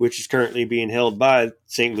 which is currently being held by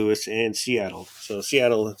St. Louis and Seattle. So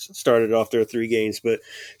Seattle started off their 3 games, but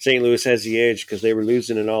St. Louis has the edge because they were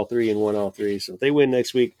losing in all three and won all three. So if they win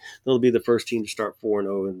next week, they'll be the first team to start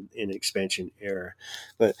 4-0 in expansion era.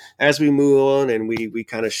 But as we move on and we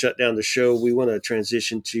kind of shut down the show, we want to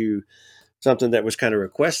transition to something that was kind of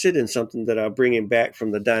requested and something that I'll bring in back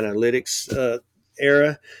from the Dynalytics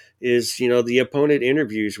era is the opponent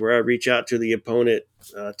interviews where I reach out to the opponent.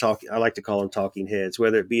 I like to call them talking heads,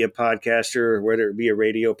 whether it be a podcaster or whether it be a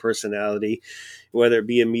radio personality, whether it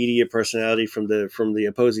be a media personality from the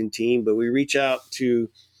opposing team. But we reach out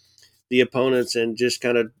to the opponents and just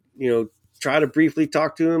kind of try to briefly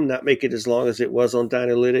talk to them, not make it as long as it was on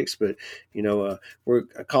Dynalytics, but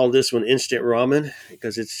I call this one instant ramen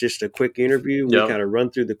because it's just a quick interview. We Yeah. kind of run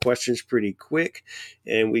through the questions pretty quick,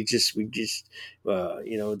 and there's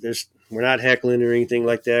we're not heckling or anything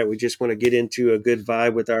like that. We just want to get into a good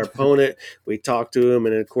vibe with our opponent. We talk to him,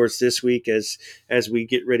 and of course, this week as we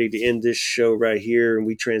get ready to end this show right here, and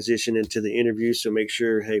we transition into the interview. So make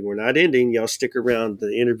sure, hey, we're not ending. Y'all stick around.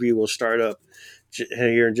 The interview will start up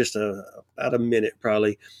here in just about a minute,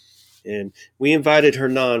 probably. And we invited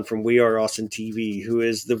Hernan from We Are Austin TV, who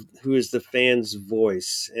is the fans'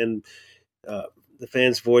 voice and the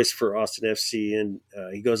fans' voice for Austin FC. And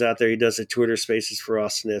he goes out there, he does the Twitter Spaces for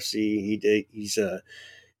Austin FC.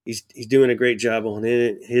 He's doing a great job on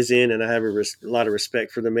his end, and I have a lot of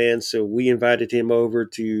respect for the man. So we invited him over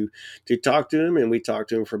to talk to him, and we talked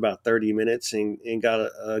to him for about 30 minutes and got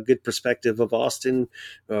a good perspective of Austin,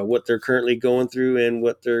 what they're currently going through, and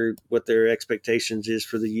what their expectations is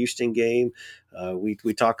for the Houston game.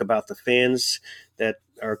 We talk about the fans that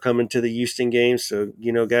are coming to the Houston game. So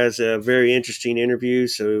guys, a very interesting interview.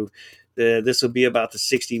 So this will be about the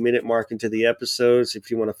 60-minute mark into the episodes. If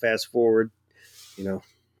you want to fast forward, you know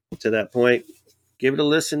to that point, give it a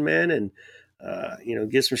listen, man, and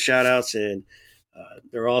get some shout outs. And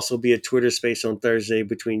there'll also be a Twitter space on Thursday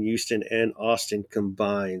between Houston and Austin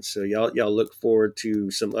combined. So y'all look forward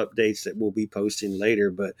to some updates that we'll be posting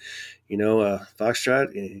later. But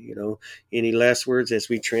Foxtrot, any last words as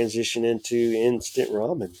we transition into instant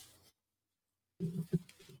ramen?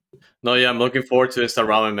 No, yeah, I'm looking forward to Instant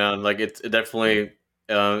Ramen, man. Like it definitely,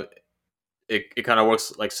 uh, it kind of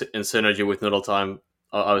works like in synergy with Noodle Time.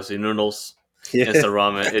 Obviously, noodles, Yeah. Instant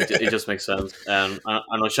Ramen. It just makes sense. And I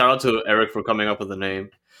know shout out to Eric for coming up with the name.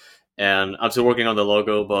 And I'm still working on the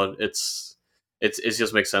logo, but it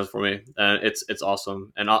just makes sense for me, and it's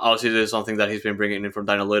awesome. And obviously, this is something that he's been bringing in from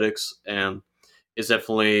Dynalytics, and it's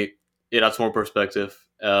definitely it adds more perspective,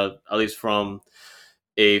 at least from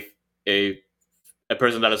a a a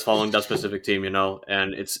person that is following that specific team,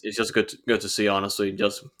 and it's just good to see, honestly,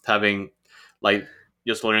 just having like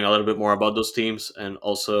just learning a little bit more about those teams, and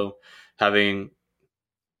also having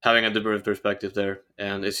having a different perspective there,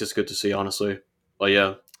 and it's just good to see, honestly. But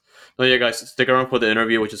yeah, no, yeah, guys, stick around for the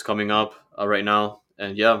interview, which is coming up right now.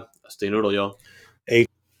 And yeah, stay noodle, yo. Hey,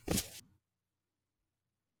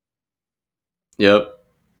 Yep.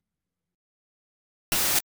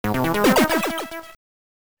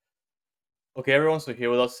 Okay, everyone. So here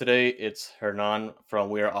with us today, it's Hernan from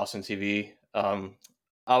We Are Austin TV.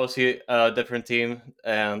 Obviously a different team,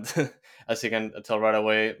 and as you can tell right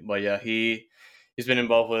away. But yeah, he's been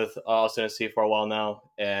involved with Austin FC for a while now,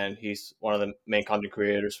 and he's one of the main content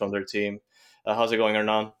creators from their team. How's it going,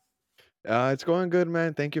 Hernan? It's going good,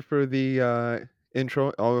 man. Thank you for the intro.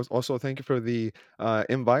 Also, thank you for the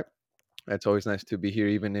invite. It's always nice to be here,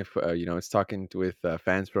 even if it's talking with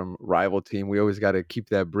fans from rival team. We always got to keep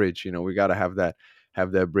that bridge. We got to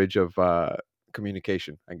have that bridge of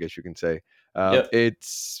communication, I guess you can say. Yep.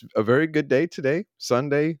 It's a very good day today,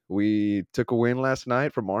 Sunday. We took a win last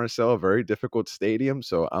night from RSL, a very difficult stadium.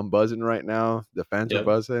 So I'm buzzing right now. The fans are Yep.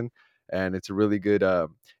 buzzing, and it's a really good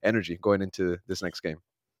energy going into this next game.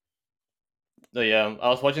 No, yeah, I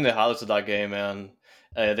was watching the highlights of that game, and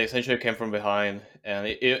they essentially came from behind, and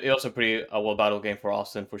it was a pretty well battled game for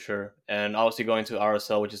Austin for sure. And obviously going to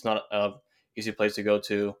RSL, which is not a easy place to go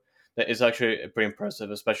to, that is actually pretty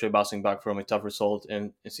impressive, especially bouncing back from a tough result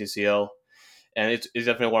in CCL. And it's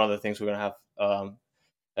definitely one of the things we're gonna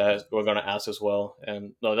have. We're gonna ask as well.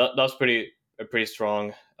 And no, that's a pretty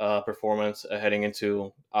strong performance heading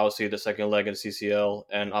into obviously the second leg in CCL,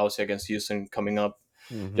 and obviously against Houston coming up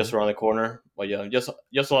Hmm. just around the corner. But yeah, just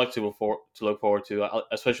like to look forward to,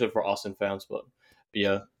 especially for Austin fans. But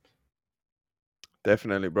yeah,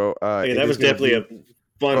 Definitely, bro. yeah, It that is was gonna definitely a be.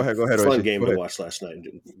 fun Go ahead, fun Oishi. game Go to ahead. watch last night.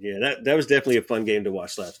 Yeah, that was definitely a fun game to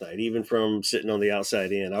watch last night, even from sitting on the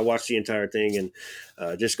outside in. I watched the entire thing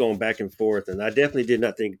and just going back and forth. And I definitely did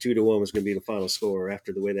not think 2-1 was going to be the final score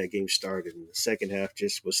after the way that game started. And the second half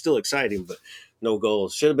just was still exciting, but no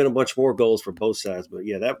goals. Should have been a bunch more goals for both sides. But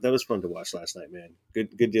yeah, that was fun to watch last night, man.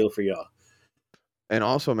 Good deal for y'all. And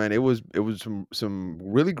also, man, it was some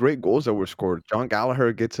really great goals that were scored. John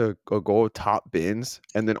Gallagher gets a goal, top bins,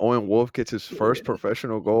 and then Owen Wolf gets his first Yeah.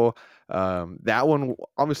 professional goal. That one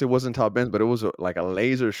obviously wasn't top bins, but it was like a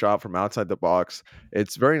laser shot from outside the box.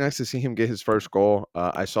 It's very nice to see him get his first goal.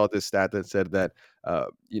 I saw this stat that said that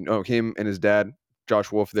him and his dad, Josh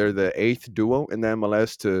Wolf, they're the eighth duo in the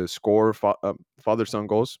MLS to score father son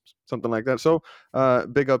goals, something like that. So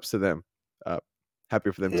big ups to them. Uh, Happy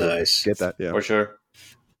for them to Nice. get that. Yeah. For sure.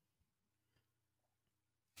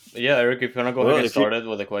 But yeah, Eric, if you wanna go ahead Well, and get if you started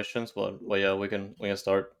with the questions, but yeah, we can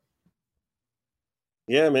start.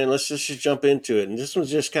 Yeah, man, let's just jump into it. And this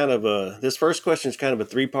one's just kind of this first question is kind of a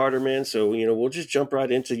three-parter, man. So, we'll just jump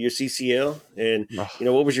right into your CCL. And,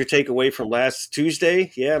 what was your takeaway from last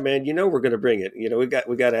Tuesday? Yeah, man, we're going to bring it. We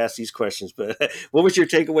got to ask these questions. But what was your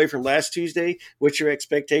takeaway from last Tuesday? What's your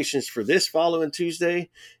expectations for this following Tuesday?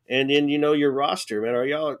 And then, your roster, man. Are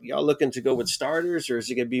y'all looking to go with starters, or is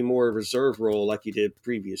it going to be more a reserve role like you did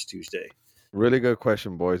previous Tuesday? Really good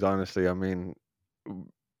question, boys. Honestly, I mean,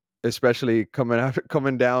 especially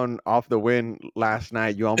coming down off the win last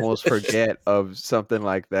night, you almost forget of something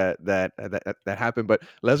like that happened. But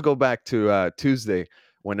let's go back to Tuesday,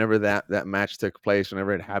 whenever that match took place,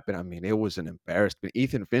 whenever it happened. I mean, it was an embarrassment.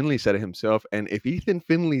 Ethan Finley said it himself, and if Ethan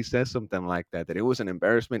Finley says something like that it was an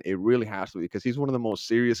embarrassment, it really has to be because he's one of the most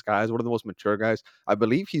serious guys, one of the most mature guys. I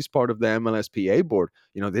believe he's part of the MLSPA board.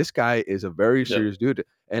 This guy is a very Yep. serious dude.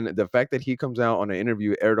 And the fact that he comes out on an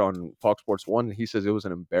interview aired on Fox Sports 1, and he says it was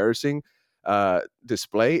an embarrassing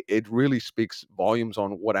display, it really speaks volumes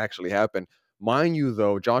on what actually happened. Mind you,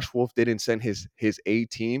 though, Josh Wolf didn't send his A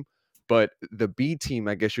team, but the B team,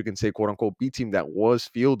 I guess you can say, quote unquote, B team that was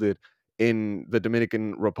fielded in the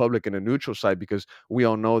Dominican Republic in a neutral side, because we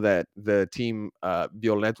all know that the team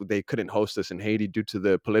Violet, they couldn't host us in Haiti due to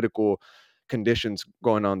the political conditions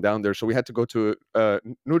going on down there. So we had to go to a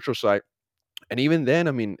neutral site. And even then,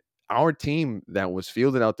 I mean, our team that was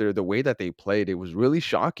fielded out there, the way that they played, it was really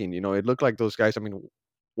shocking. It looked like those guys. I mean,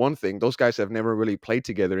 one thing, those guys have never really played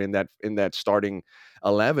together in that starting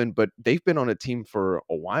 11, but they've been on a team for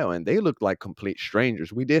a while, and they looked like complete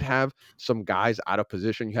strangers. We did have some guys out of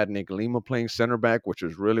position. You had Nick Lima playing center back, which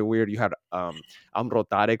was really weird. You had Amro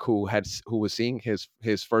Tarek, who was seeing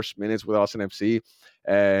his first minutes with Austin FC,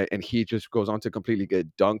 and he just goes on to completely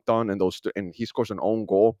get dunked on, and he scores an own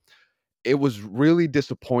goal. It was really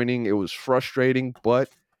disappointing. It was frustrating, but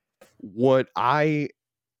what I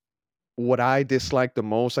what I disliked the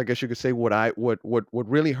most, I guess you could say, what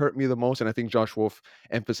really hurt me the most, and I think Josh Wolf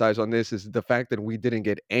emphasized on this, is the fact that we didn't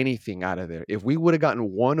get anything out of there. If we would have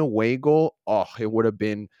gotten one away goal, it would have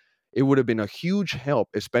been a huge help,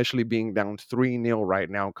 especially being down 3-0 right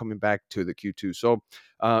now, coming back to the Q2. So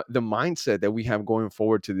the mindset that we have going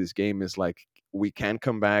forward to this game is like, we can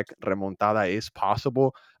come back. Remontada is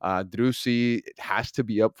possible. Drusi has to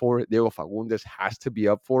be up for it. Diego Fagundes has to be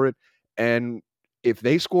up for it. And if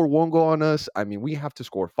they score one goal on us, I mean, we have to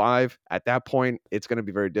score five. At that point, it's going to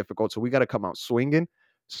be very difficult. So we got to come out swinging,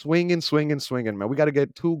 man. We got to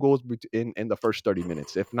get two goals in the first 30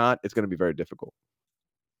 minutes. If not, it's going to be very difficult.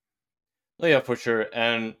 Oh, yeah, for sure.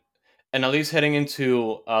 And at least heading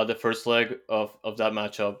into the first leg of that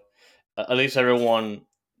matchup, at least everyone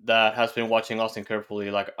that has been watching Austin carefully,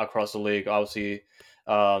 like across the league, obviously,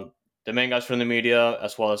 um, the main guys from the media,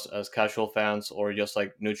 as well as casual fans or just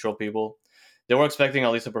like neutral people, they were expecting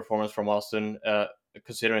at least a performance from Austin,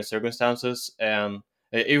 considering circumstances, and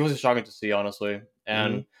it was shocking to see, honestly.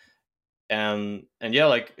 Hmm. And yeah,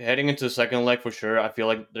 like heading into the second leg for sure, I feel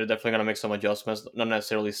like they're definitely gonna make some adjustments, not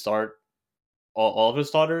necessarily start all of the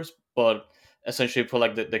starters, but essentially put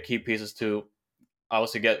like the key pieces to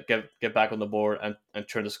obviously get back on the board and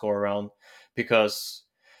turn the score around. Because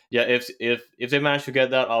yeah, if they manage to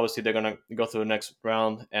get that, obviously they're gonna go through the next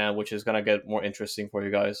round, and which is gonna get more interesting for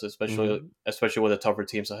you guys, especially Hmm. especially with the tougher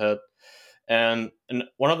teams ahead. And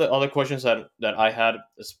one of the other questions that I had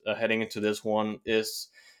heading into this one is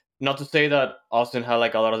not to say that Austin had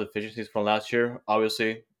like a lot of deficiencies from last year.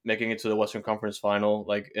 Obviously, making it to the Western Conference Final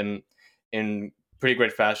like in pretty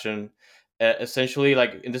great fashion. Essentially,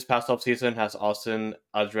 like in this past off season, has Austin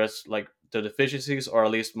addressed like the deficiencies, or at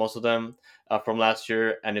least most of them, from last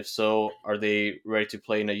year? And if so, are they ready to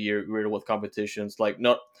play in a year riddled with competitions? Like,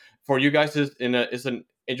 not for you guys is an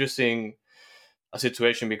interesting a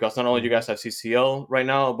situation because not only you Hmm. guys have CCL right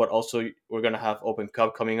now, but also we're gonna have Open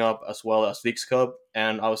Cup coming up as well as Leagues Cup,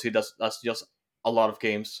 and obviously that's just a lot of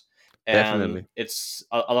games, and Definitely. it's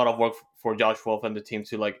a lot of work for Josh Wolf and the team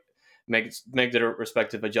to like make their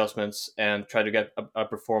respective adjustments and try to get a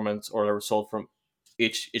performance or a result from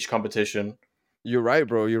each competition. You're right,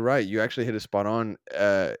 bro. You're right. You actually hit a spot on.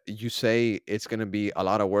 You say it's going to be a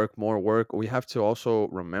lot of work, more work. We have to also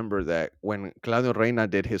remember that when Claudio Reina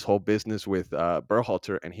did his whole business with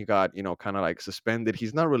Berhalter and he got, kind of like suspended,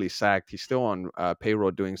 he's not really sacked. He's still on payroll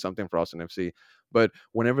doing something for Austin FC. But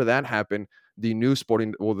whenever that happened, the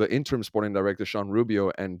interim sporting director, Sean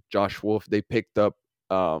Rubio and Josh Wolf, they picked up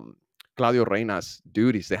Claudio Reina's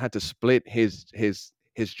duties. They had to split his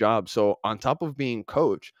job. So on top of being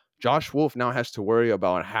coach, Josh Wolf now has to worry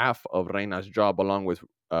about half of Reina's job along with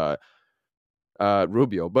uh,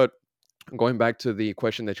 Rubio. But going back to the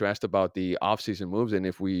question that you asked about the offseason moves and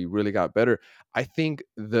if we really got better, I think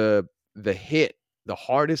the hit, the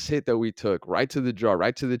hardest hit that we took right to the jaw,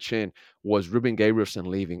 right to the chin was Ruben Gabrielson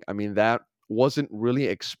leaving. I mean, that wasn't really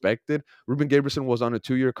expected. Ruben Gabrielson was on a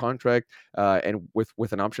 2-year contract and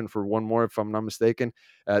with an option for one more, if I'm not mistaken.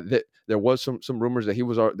 There was some rumors that he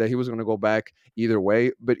was going to go back either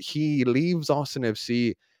way, but he leaves Austin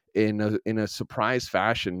FC in a surprise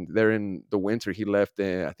fashion. There in the winter, he left.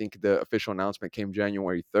 I think the official announcement came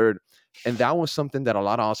January 3rd, and that was something that a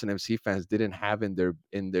lot of Austin FC fans didn't have in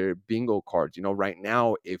their bingo cards. Right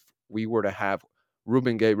now, if we were to have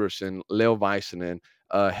Ruben Gabrielson, Leo Weissenen,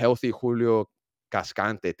 healthy Julio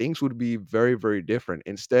Cascante, things would be very, very different.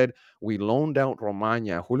 Instead, we loaned out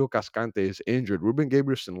Romagna. Julio Cascante is injured. Ruben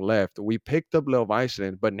Gabrielson left. We picked up Leo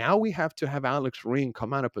Weissenen, but now we have to have Alex Ring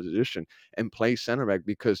come out of position and play center back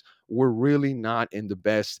because we're really not in the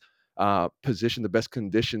best position, the best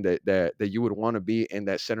condition that you would want to be in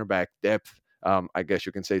that center back depth. I guess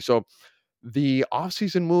you can say. So the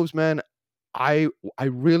offseason moves, man, I I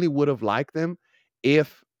really would have liked them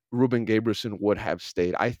if Ruben Gabrielson would have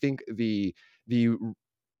stayed. I think the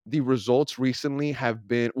the results recently have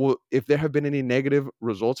been, well, if there have been any negative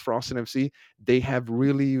results for Austin FC, they have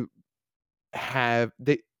really have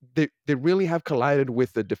they really have collided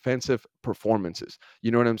with the defensive performances.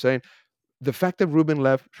 You know what I'm saying? The fact that Ruben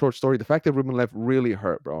left, short story, the fact that Ruben left really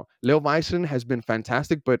hurt, bro. Leo Weissen has been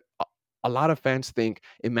fantastic, but a lot of fans think,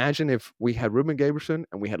 imagine if we had Ruben Gabrielson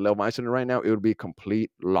and we had Leo Weissen right now, it would be a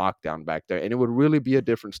complete lockdown back there, and it would really be a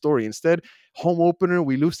different story. Instead, home opener,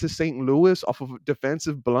 we lose to St. Louis off of a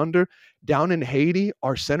defensive blunder. Down in Haiti,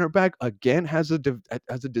 our center back again has a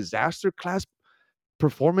disaster class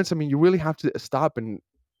performance. I mean, you really have to stop and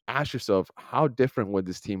ask yourself, how different would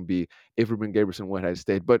this team be if Ruben Gabrielson would have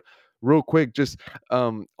stayed? But real quick, just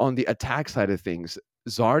on the attack side of things,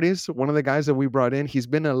 Zardis, one of the guys that we brought in, he's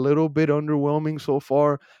been a little bit underwhelming so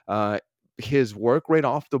far. His work rate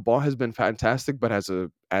off the ball has been fantastic, but as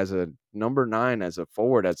a number 9, as a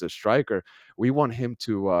forward, as a striker, we want him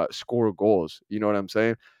to score goals. You know what I'm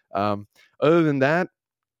saying? Um, Other than that,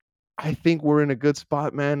 I think we're in a good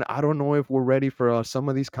spot, man. I don't know if we're ready for some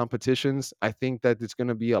of these competitions. I think that it's going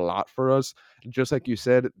to be a lot for us. Just like you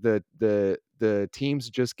said, the teams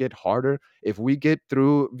just get harder. If we get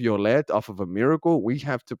through Violet off of a miracle, we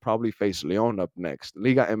have to probably face Leon up next.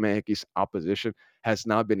 Liga MX opposition has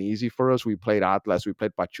not been easy for us. We played Atlas, we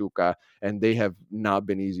played Pachuca, and they have not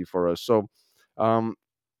been easy for us. So, um,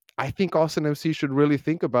 I think Austin FC should really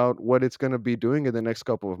think about what it's going to be doing in the next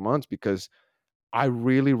couple of months because I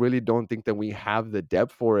really, really don't think that we have the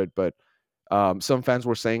depth for it. But some fans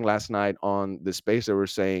were saying last night on the space, they were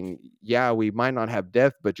saying, yeah, we might not have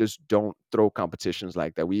depth, but just don't throw competitions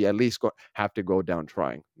like that. We at least have to go down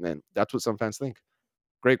trying. And that's what some fans think.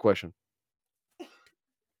 Great question.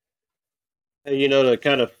 And, to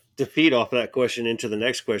kind of defeat off that question into the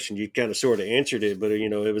next question, you kind of sort of answered it, but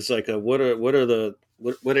it was like, what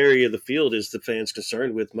area of the field is the fans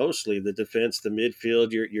concerned with mostly? The defense, the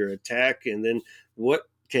midfield, your attack, and then what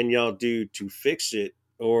can y'all do to fix it,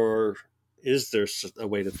 or is there a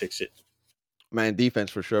way to fix it? Man,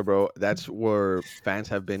 defense for sure, bro. That's where fans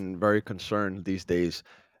have been very concerned these days.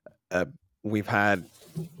 Uh, we've had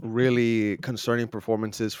really concerning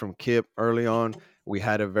performances from Kip early on. We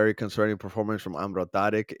had a very concerning performance from Amro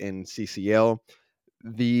Tarek in CCL.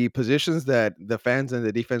 The positions that the fans and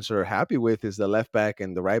the defense are happy with is the left back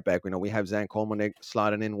and the right back. We have Zan Kolmanek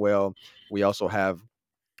slotting in well. We also have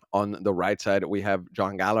on the right side, we have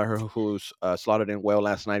John Gallagher, who's slotted in well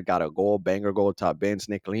last night, got a goal, banger goal, top bins.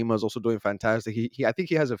 Nick Lima is also doing fantastic. I think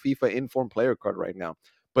he has a FIFA informed player card right now.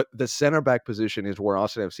 But the center back position is where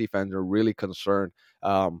Austin FC fans are really concerned.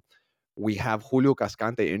 We have Julio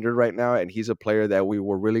Cascante injured right now, and he's a player that we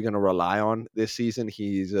were really going to rely on this season.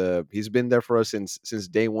 He's been there for us since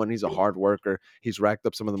day one. He's a hard worker. He's racked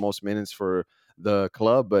up some of the most minutes for the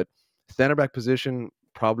club, but center back position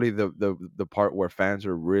probably the part where fans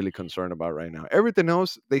are really concerned about right now. Everything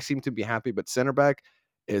else they seem to be happy, but center back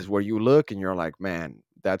is where you look and you're like, man,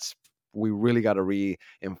 that's we really got to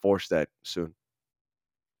reinforce that soon.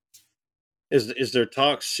 Is there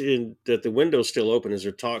talks in that the window's still open? Is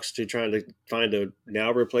there talks to trying to find a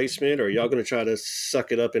now replacement, or are y'all going to try to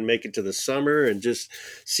suck it up and make it to the summer and just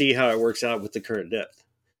see how it works out with the current depth?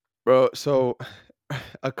 Bro, so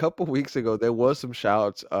a couple weeks ago, there was some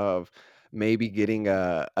shouts of maybe getting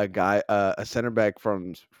a guy, a center back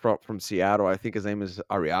from Seattle. I think his name is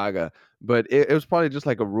Arriaga, but it was probably just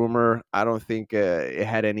like a rumor. I don't think it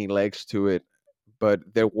had any legs to it. But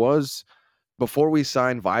there was before we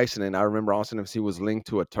signed Vicenen, I remember Austin FC was linked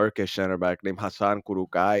to a Turkish center back named Hasan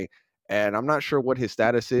Kurukai. And I'm not sure what his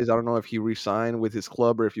status is. I don't know if he re-signed with his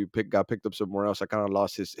club or if got picked up somewhere else. I kind of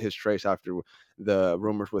lost his trace after the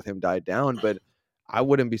rumors with him died down. But I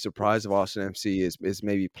wouldn't be surprised if Austin FC is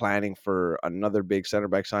maybe planning for another big center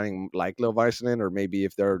back signing like Lil Vicenen, or maybe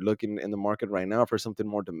if they're looking in the market right now for something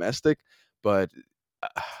more domestic. But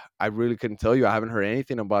I really couldn't tell you. I haven't heard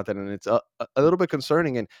anything about that, and it's a little bit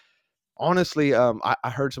concerning. And honestly, I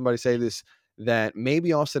heard somebody say this, that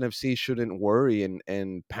maybe Austin FC shouldn't worry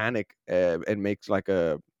and panic and make like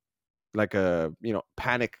a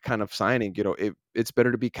panic kind of signing. It's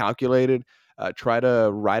better to be calculated. Try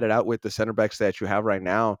to ride it out with the center backs that you have right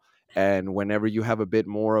now. And whenever you have a bit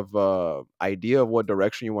more of a idea of what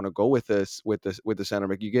direction you want to go with the center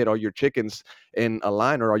back, you get all your chickens in a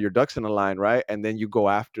line or all your ducks in a line, right? And then you go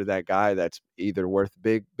after that guy that's either worth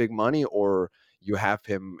big money, or you have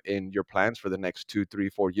him in your plans for the next 2, 3,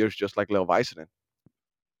 4 years, just like Lil Vicenen.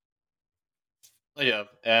 Yeah,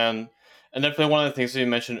 and definitely one of the things that you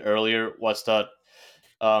mentioned earlier was that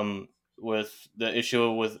with the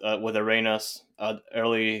issue with Arenas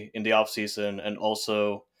early in the off season, and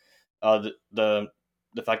also the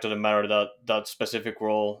fact of the matter that that specific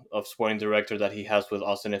role of sporting director that he has with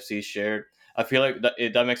Austin FC shared. I feel like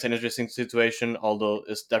that makes an interesting situation, although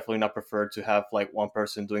it's definitely not preferred to have like one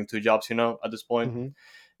person doing two jobs, at this point. Hmm.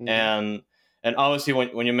 Hmm. And obviously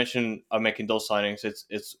when you mention making those signings,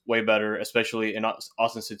 it's way better, especially in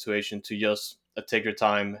Austin's situation, to just take your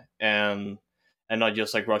time and not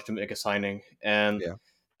just like rush to make a signing. Yeah.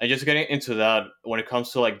 And just getting into that, when it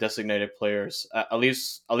comes to like designated players, at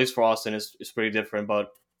least for Austin, is pretty different. But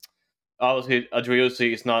obviously,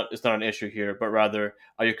 Adriusi is not an issue here. But rather,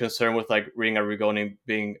 are you concerned with like Ring and Rigoni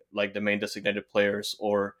being like the main designated players,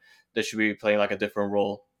 or they should be playing like a different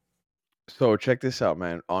role? So check this out,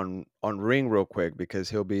 man. On Ring real quick, because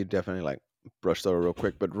he'll be definitely like brushed over real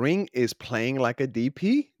quick. But Ring is playing like a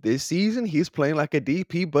DP this season. He's playing like a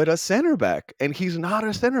DP, but a center back, and he's not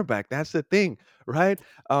a center back. That's the thing, right?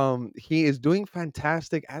 He is doing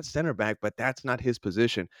fantastic at center back, but that's not his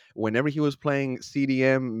position. Whenever he was playing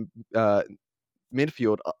CDM,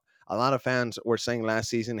 midfield, a lot of fans were saying last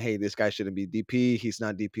season, hey, this guy shouldn't be DP. He's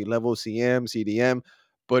not DP level, CM, CDM.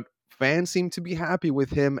 But fans seem to be happy with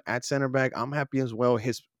him at center back. I'm happy as well.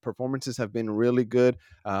 His performances have been really good.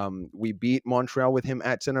 We beat Montreal with him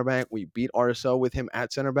at center back. We beat RSL with him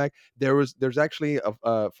at center back. There's actually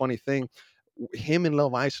a funny thing. Him and Lil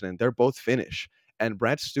Vicenen, they're both Finnish. And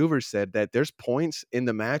Brad Stuver said that there's points in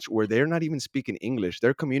the match where they're not even speaking English.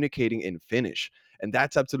 They're communicating in Finnish. And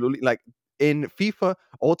that's absolutely like in FIFA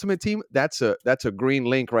Ultimate Team, that's a green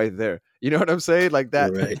link right there. You know what I'm saying? Like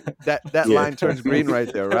that Right. that Yeah. line turns green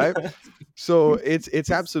right there, right? So it's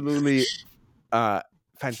absolutely uh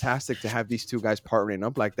fantastic to have these two guys partnering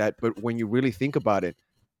up like that. But when you really think about it,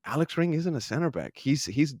 Alex Ring isn't a center back. He's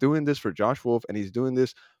doing this for Josh Wolf, and he's doing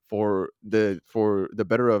this for the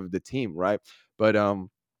better of the team, right? But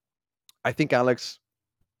I think Alex,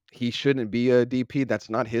 he shouldn't be a DP. That's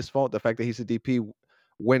not his fault. The fact that he's a DP.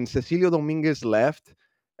 When Cecilio Dominguez left,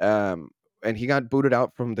 um, and he got booted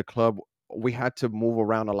out from the club, we had to move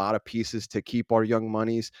around a lot of pieces to keep our young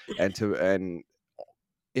monies, and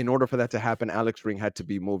in order for that to happen, Alex Ring had to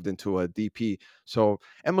be moved into a DP. So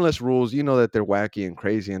MLS rules, you know that they're wacky and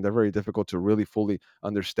crazy, and they're very difficult to really fully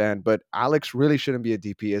understand. But Alex really shouldn't be a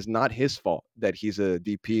DP. It's not his fault that he's a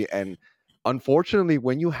DP. And unfortunately,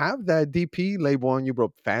 when you have that DP label on you,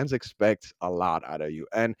 bro, fans expect a lot out of you.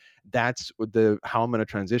 And that's the how I'm going to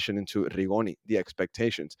transition into Rigoni, the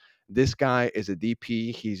expectations. This guy is a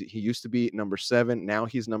DP. He used to be number 7. Now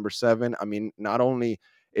he's number 7. I mean, not only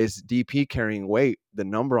is DP carrying weight, the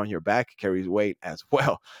number on your back carries weight as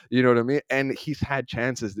well. You know what I mean? And he's had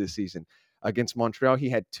chances this season. Against Montreal, he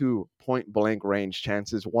had two point blank range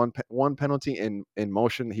chances, one penalty in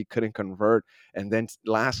motion he couldn't convert, and then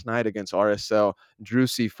last night against RSL,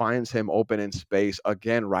 Drusy finds him open in space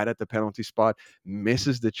again, right at the penalty spot,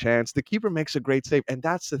 misses the chance. The keeper makes a great save, and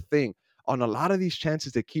that's the thing. On a lot of these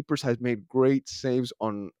chances, the keepers has made great saves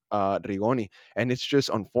on Rigoni, and it's just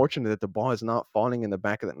unfortunate that the ball is not falling in the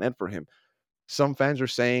back of the net for him. Some fans are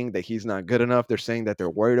saying that he's not good enough. They're saying that they're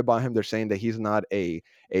worried about him. They're saying that he's not a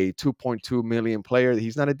 2.2 million player. That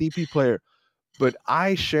he's not a DP player. But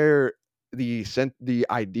I share the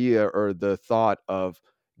idea or the thought of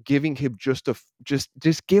giving him just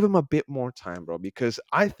give him a bit more time, bro. Because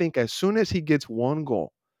I think as soon as he gets one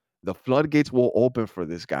goal, the floodgates will open for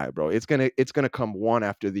this guy, bro. It's gonna come one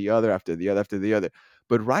after the other, after the other, after the other.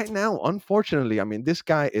 But right now, unfortunately, I mean, this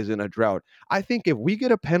guy is in a drought. I think if we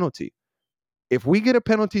get a penalty,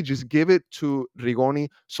 just give it to Rigoni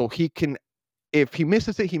so he can. If he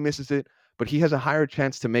misses it, he misses it, but he has a higher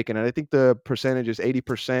chance to make it. And I think the percentage is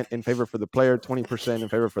 80% in favor for the player, 20% in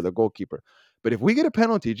favor for the goalkeeper. But if we get a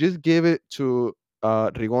penalty, just give it to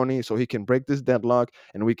Rigoni so he can break this deadlock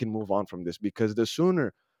and we can move on from this. Because the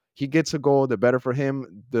sooner he gets a goal, the better for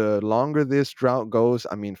him. The longer this drought goes,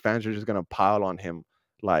 I mean, fans are just going to pile on him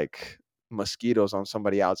like mosquitoes on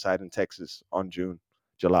somebody outside in Texas on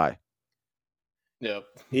July. Yeah.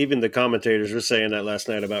 Even the commentators were saying that last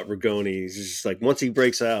night about Rigoni. He's just like, once he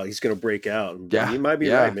breaks out, he's going to break out. But Yeah, you might be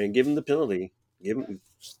yeah. right, man. Give him the penalty. Give him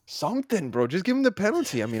Something, bro. Just give him the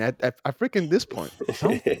penalty. I mean, at freaking this point,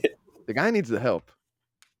 something. The guy needs the help.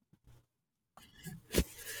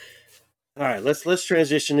 All right, let's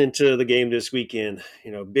transition into the game this weekend.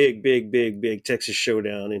 You know, big Texas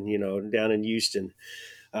showdown, and down in Houston.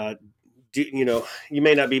 Uh, you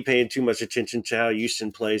may not be paying too much attention to how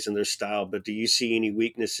Houston plays and their style, but do you see any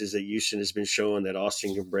weaknesses that Houston has been showing that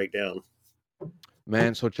Austin can break down?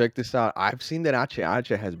 Man, so check this out. I've seen that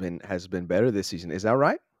Ache has been better this season. Is that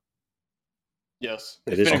right? Yes.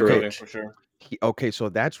 That He's is been Okay. improving for correct. sure. Okay, so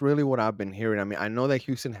that's really what I've been hearing. I mean, I know that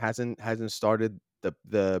Houston hasn't started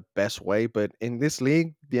the best way, but in this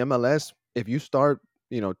league, the MLS, if you start,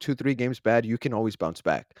 2-3 games bad, you can always bounce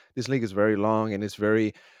back. This league is very long and it's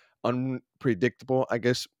very unpredictable, I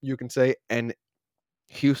guess you can say. And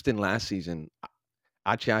Houston last season,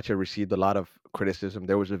 Achi received a lot of criticism.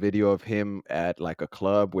 There was a video of him at like a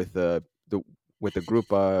club the with the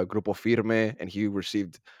Grupo Firme, and he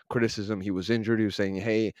received criticism. He was injured. He was saying,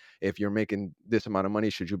 "Hey, if you're making this amount of money,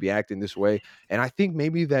 should you be acting this way?" And I think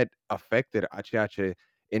maybe that affected Achi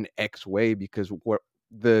in X way because what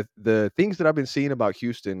the things that I've been seeing about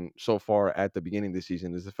Houston so far at the beginning of the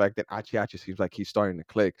season is the fact that Achi seems like he's starting to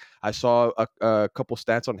click. I saw a couple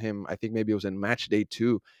stats on him. I think maybe it was in match day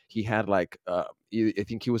 2. He had like I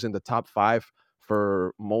think he was in the top 5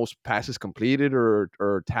 for most passes completed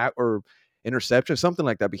or tap or interception, something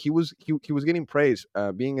like that. But he was getting praise,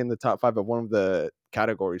 being in the top 5 of one of the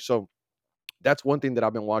categories. So that's one thing that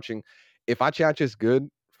I've been watching. If Achiach is good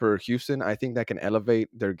for Houston, I think that can elevate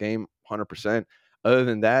their game 100%. Other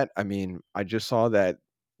than that, I mean, I just saw that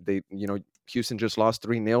Houston just lost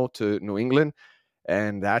 3-0 to New England,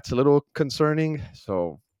 and that's a little concerning.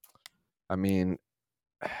 So, I mean,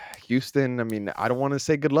 Houston, I mean, I don't want to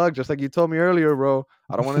say good luck, just like you told me earlier, bro.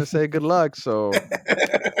 I don't want to say good luck, so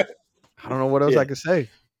I don't know what else I Yeah, could say.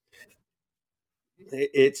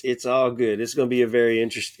 it's all good. It's going to be a very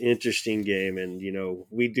interesting game, and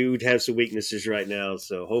we do have some weaknesses right now.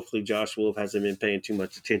 So hopefully, Josh Wolf hasn't been paying too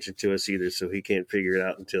much attention to us either, so he can't figure it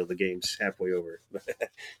out until the game's halfway over.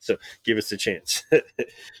 So give us a chance.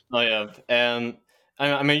 Oh yeah, and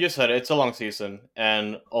I mean, you said it's a long season,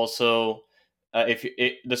 and also, if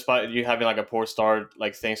despite you having like a poor start,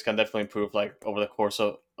 like things can definitely improve like over the course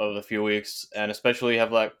of a few weeks, and especially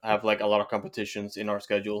have like a lot of competitions in our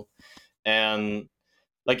schedule, and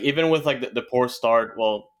like even with like the poor start,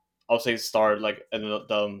 well, I'll say start like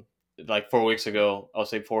in like 4 weeks ago, I'll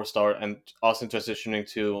say poor start, and Austin transitioning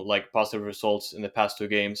to like positive results in the past 2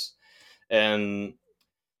 games, and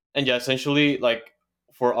yeah, essentially, like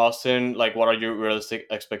for Austin, like what are your realistic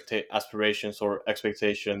aspirations or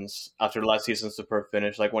expectations after last season's superb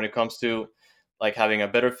finish? Like when it comes to like having a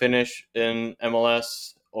better finish in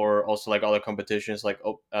MLS or also like other competitions, like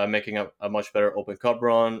making a much better Open Cup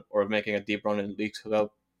run or making a deep run in League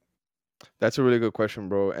Cup. That's a really good question,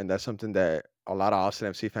 bro, and that's something that a lot of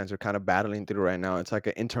Austin FC fans are kind of battling through right now. It's like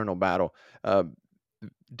an internal battle.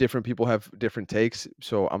 Different people have different takes,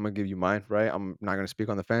 so I'm gonna give you mine, right? I'm not gonna speak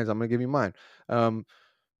on the fans. I'm gonna give you mine. Um,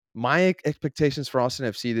 my expectations for Austin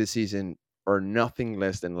FC this season are nothing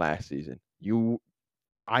less than last season.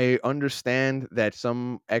 I understand that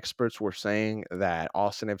some experts were saying that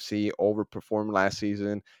Austin FC overperformed last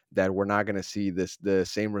season, that we're not going to see the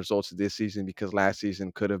same results this season because last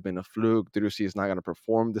season could have been a fluke. Driussi is not going to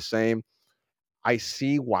perform the same. I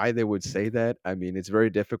see why they would say that. I mean, it's very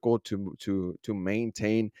difficult to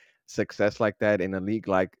maintain success like that in a league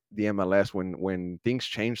like the MLS when things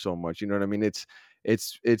change so much. You know what I mean?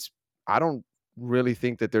 It's I don't really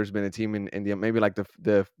think that there's been a team in the maybe like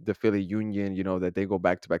the Philly Union, you know, that they go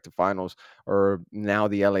back to finals, or now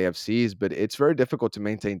the LAFCs, but it's very difficult to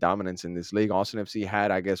maintain dominance in this league. Austin FC had,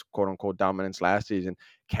 I guess, quote unquote dominance last season.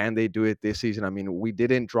 Can they do it this season? I mean, we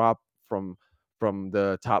didn't drop from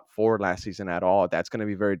the top four last season at all. That's going to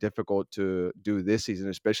be very difficult to do this season,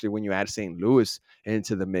 especially when you add St. Louis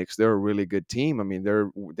into the mix. They're a really good team. I mean,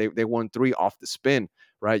 they won 3 off the spin,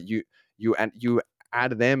 right? You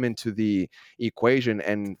add them into the equation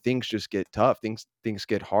and things just get tough. Things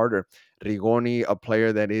get harder. Rigoni, a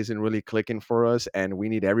player that isn't really clicking for us, and we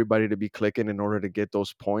need everybody to be clicking in order to get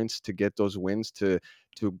those points, to get those wins, to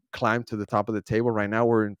climb to the top of the table. Right now,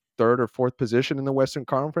 we're in third or fourth position in the Western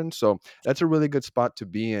Conference, so that's a really good spot to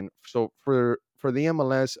be in. So for the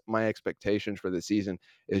MLS, my expectations for the season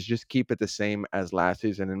is just keep it the same as last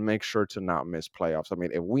season and make sure to not miss playoffs. I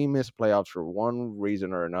mean, if we miss playoffs for one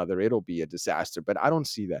reason or another, it'll be a disaster. But I don't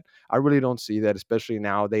see that. I really don't see that, especially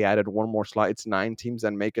now they added one more slot. It's 9 teams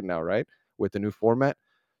that make it now, right? With the new format.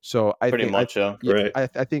 So I Pretty think much, yeah. yeah, Right.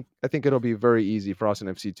 I think it'll be very easy for Austin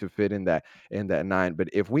FC to fit in that 9. But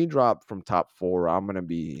if we drop from top 4, I'm gonna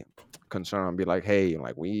be concerned. I'll be like, hey,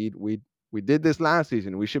 like we did this last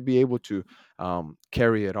season. We should be able to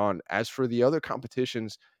carry it on. As for the other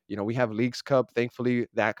competitions, you know, we have Leagues Cup. Thankfully,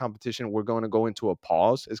 that competition we're going to go into a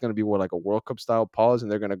pause. It's going to be more like a World Cup style pause,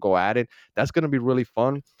 and they're going to go at it. That's going to be really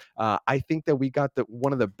fun. I think that we got the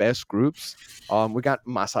one of the best groups. We got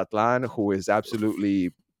Mazatlan, who is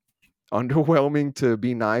absolutely underwhelming to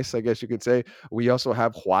be nice, I guess you could say. We also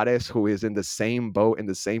have Juarez, who is in the same boat, in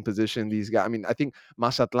the same position. These guys, I mean, I think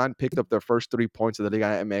Mazatlan picked up their first 3 points of the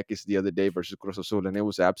Liga MX the other day versus Cruz Azul, and it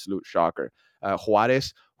was an absolute shocker.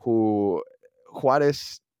 Juarez,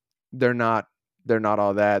 they're not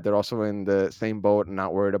all that. They're also in the same boat, and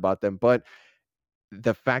not worried about them. But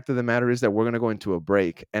the fact of the matter is that we're going to go into a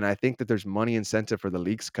break, and I think that there's money incentive for the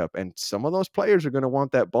Leagues Cup, and some of those players are going to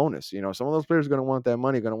want that bonus. You know, some of those players are going to want that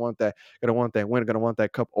money, going to want that win, going to want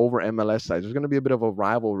that cup over MLS side. There's going to be a bit of a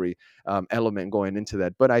rivalry element going into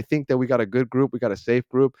that, but I think that we got a good group, we got a safe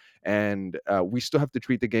group, and we still have to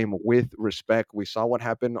treat the game with respect. We saw what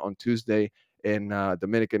happened on Tuesday in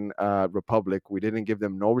Dominican Republic. We didn't give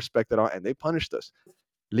them no respect at all, and they punished us.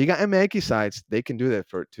 Liga MX sides, they can do that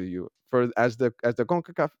for to you. For as the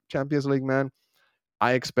CONCACAF Champions League, man,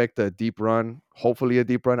 I expect a deep run, hopefully a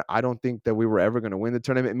deep run. I don't think that we were ever going to win the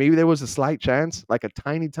tournament. Maybe there was a slight chance, like a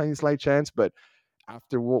tiny, tiny slight chance, but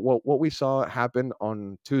after what we saw happen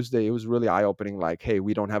on Tuesday, it was really eye opening. Like, hey,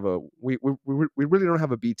 we don't have a we really don't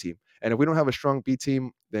have a B team, and if we don't have a strong B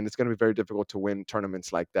team, then it's going to be very difficult to win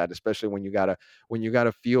tournaments like that, especially when you gotta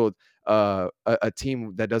field a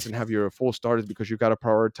team that doesn't have your full starters because you got to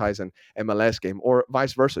prioritize an MLS game, or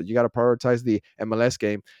vice versa. You got to prioritize the MLS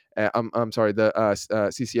game. I'm sorry, the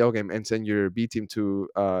CCL game, and send your B team to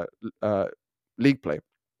league play.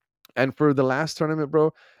 And for the last tournament,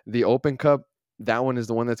 bro, the Open Cup, that one is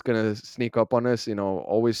the one that's going to sneak up on us. You know,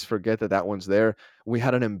 always forget that that one's there. We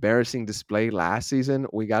had an embarrassing display last season.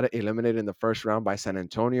 We got eliminated in the first round by San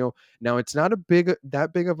Antonio. Now, it's not that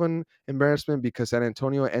big of an embarrassment because San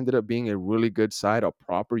Antonio ended up being a really good side, a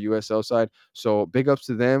proper USL side. So big ups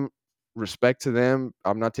to them. Respect to them.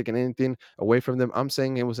 I'm not taking anything away from them. I'm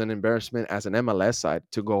saying it was an embarrassment as an MLS side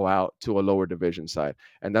to go out to a lower division side.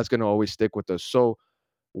 And that's going to always stick with us. So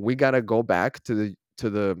we got to go back to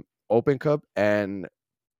the Open Cup and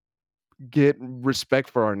get respect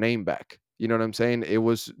for our name back. You know what I'm saying? It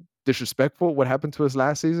was disrespectful what happened to us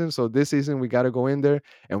last season. So this season we got to go in there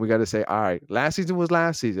and we got to say, all right, last season was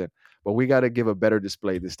last season, but we got to give a better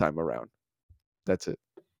display this time around. That's it.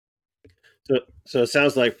 So it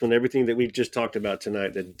sounds like from everything that we've just talked about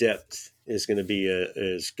tonight, the depth is going to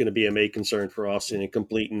be a main concern for Austin in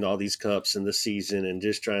completing all these cups in the season, and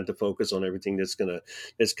just trying to focus on everything that's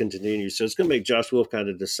continued. So it's going to make Josh Wolf kind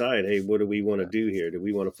of decide, hey, what do we want to do here? Do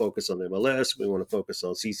we want to focus on MLS? Do we want to focus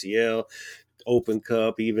on CCL? Open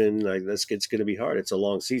Cup, even like it's going to be hard. It's a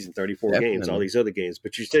long season, 34 games, all these other games.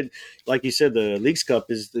 But like you said, the Leagues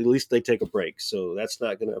Cup is at least they take a break, so that's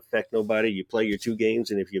not going to affect nobody. You play your 2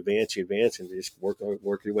 games, and if you advance, and just work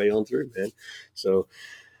your way on through, man. So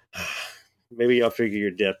maybe y'all figure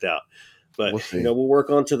your depth out. But We'll see. we'll work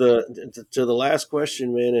on to the last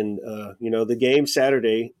question, man. And the game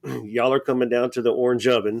Saturday, y'all are coming down to the Orange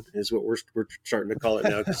Oven, is what we're starting to call it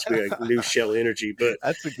now because we got new Shell Energy. But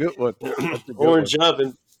That's a good one. That's a good one. Orange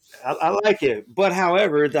Oven, I like it. But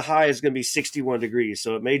however, the high is going to be 61 degrees,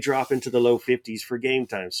 so it may drop into the low 50s for game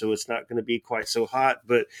time. So it's not going to be quite so hot.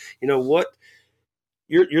 But you know what?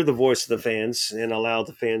 You're the voice of the fans and allow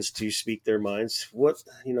the fans to speak their minds.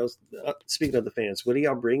 Speaking of the fans, what are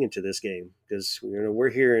y'all bringing to this game? Because we're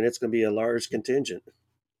here and it's going to be a large contingent.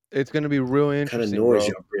 It's gonna be real What kind of interesting, noise bro.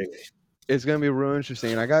 y'all bring? It's gonna be real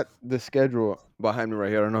interesting. And I got the schedule behind me right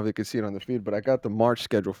here. I don't know if you can see it on the feed, but I got the March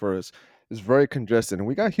schedule for us. It's very congested, and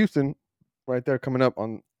we got Houston right there coming up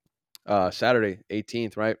on Saturday,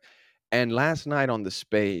 18th, right? And last night on the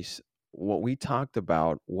space, what we talked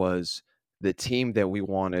about was the team that we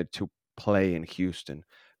wanted to play in Houston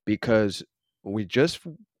because we just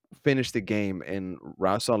finished the game in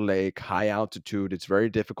Ras Al Lake, high altitude. It's very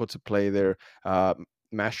difficult to play there. Uh,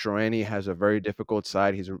 Mastroeni has a very difficult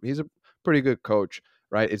side. He's a pretty good coach,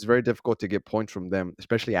 right? It's very difficult to get points from them,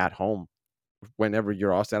 especially at home. Whenever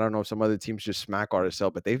you're Austin, I don't know if some other teams just smack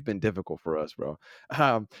RSL, but they've been difficult for us, bro.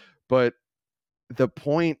 But the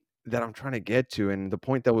point that I'm trying to get to, and the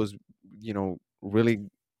point that was, really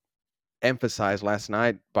emphasized last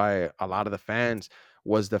night by a lot of the fans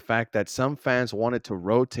was the fact that some fans wanted to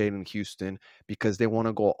rotate in Houston because they want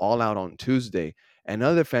to go all out on Tuesday. And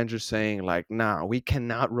other fans are saying, like, nah, we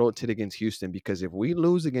cannot rotate against Houston because if we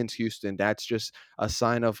lose against Houston, that's just a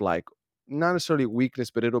sign of like not necessarily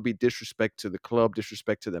weakness, but it'll be disrespect to the club,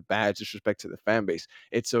 disrespect to the badge, disrespect to the fan base.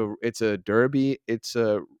 It's a derby, it's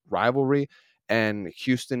a rivalry, and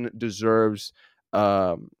Houston deserves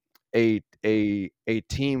um a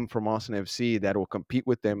team from Austin FC that will compete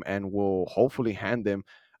with them and will hopefully hand them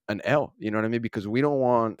an L. You know what I mean? Because we don't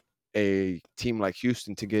want a team like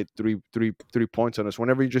Houston to get three points on us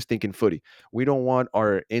whenever you're just thinking footy. We don't want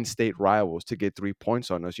our in-state rivals to get 3 points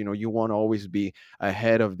on us. You want to always be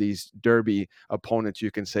ahead of these derby opponents, you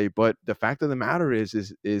can say. But the fact of the matter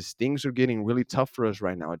is things are getting really tough for us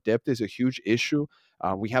right now. Depth is a huge issue.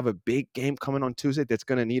 We have a big game coming on Tuesday that's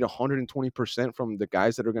going to need 120% from the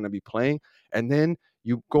guys that are going to be playing. And then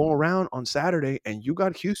you go around on Saturday and you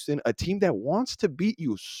got Houston, a team that wants to beat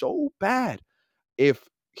you so bad. If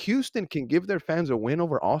Houston can give their fans a win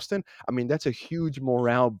over Austin, I mean, that's a huge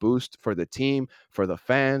morale boost for the team, for the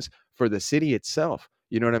fans, for the city itself.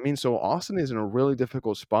 You know what I mean? So Austin is in a really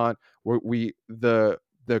difficult spot where the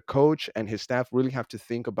coach and his staff really have to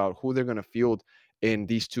think about who they're going to field in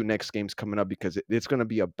these two next games coming up because it's going to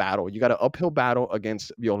be a battle. You got an uphill battle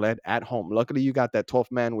against Violet at home. Luckily, you got that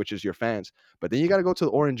 12th man, which is your fans. But then you got to go to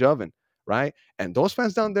the Orange Oven, right? And those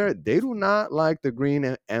fans down there, they do not like the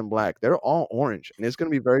green and black. They're all orange, and it's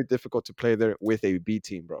going to be very difficult to play there with a B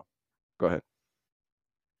team, bro. Go ahead.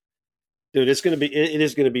 Dude, it is going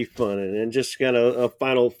to be fun. And just kind of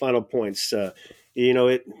final points.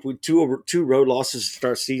 With two road losses to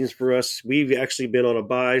start seasons for us. We've actually been on a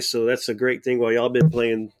bye, so that's a great thing. While y'all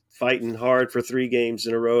been fighting hard for 3 games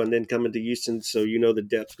in a row, and then coming to Houston, so the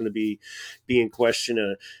depth's going to be in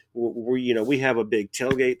question. We have a big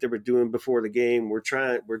tailgate that we're doing before the game. We're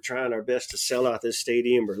trying our best to sell out this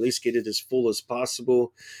stadium, or at least get it as full as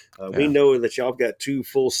possible. We Yeah. know that y'all got 2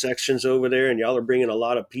 full sections over there, and y'all are bringing a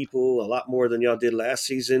lot of people, a lot more than y'all did last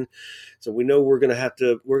season. So we know we're gonna have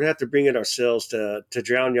to bring it ourselves to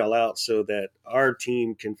drown y'all out, so that our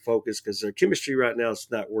team can focus because their chemistry right now is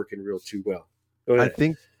not working real too well. Go I ahead.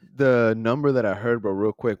 think the number that I heard, bro,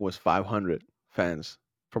 real quick, was 500 fans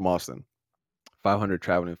from Austin. 500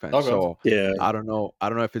 traveling fans. Okay. So Yeah, I don't know. I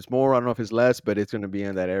don't know if it's more. I don't know if it's less, but it's going to be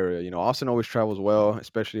in that area. Austin always travels well,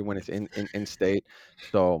 especially when it's in state.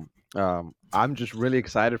 So I'm just really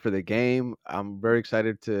excited for the game. I'm very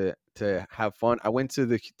excited to have fun. I went to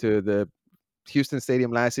the Houston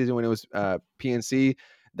Stadium last season when it was PNC.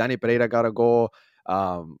 Danny Pereira got a goal.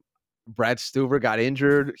 Um, Brad Stuver got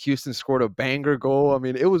injured. Houston scored a banger goal. I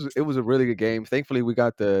mean, it was a really good game. Thankfully, we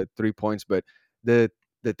got the 3 points. But the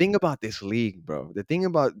the thing about this league, bro, the thing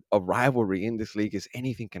about a rivalry in this league is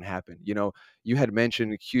anything can happen. You had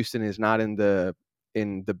mentioned Houston is not in the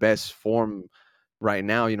best form right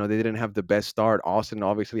now. They didn't have the best start. Austin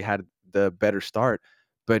obviously had the better start,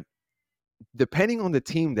 but depending on the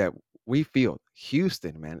team that we field,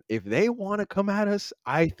 Houston, man, if they want to come at us,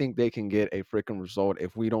 I think they can get a freaking result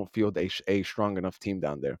if we don't field a strong enough team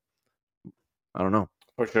down there. I don't know.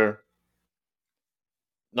 For sure.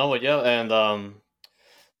 No, but yeah, and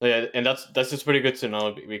yeah, and that's just pretty good to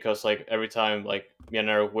know because like every time like me and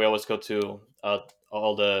Eric we always go to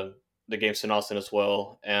all the games in Austin as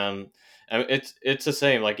well, and And it's the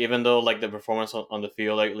same. Like even though like the performance on the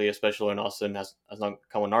field lately, especially in Austin, has not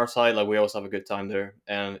come on our side. Like we always have a good time there,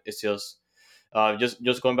 and it's just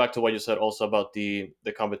going back to what you said also about the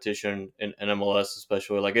competition in MLS,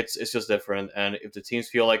 especially like it's just different. And if the teams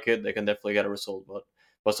feel like it, they can definitely get a result.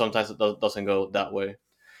 But sometimes it doesn't go that way.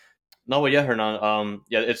 No, but yeah, Hernan.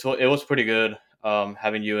 Yeah, it was pretty good.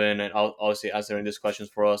 Having you in and obviously answering these questions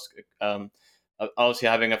for us. Obviously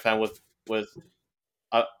having a fan with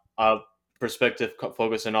a, a perspective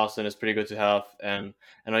focus in Austin is pretty good to have. And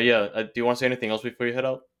yeah, do you want to say anything else before you head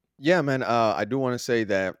out? Yeah, man. I do want to say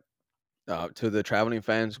that to the traveling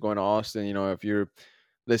fans going to Austin, if you're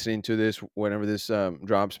listening to this whenever this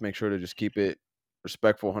drops, make sure to just keep it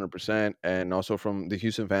respectful 100%. And also from the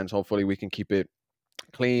Houston fans, hopefully we can keep it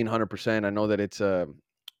clean 100%. I know that it's a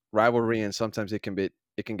rivalry and sometimes it can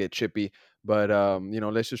get chippy, but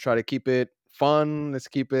let's just try to keep it fun. Let's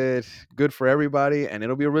keep it good for everybody, and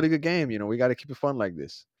it'll be a really good game. We got to keep it fun like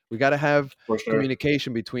this. We got to have For sure.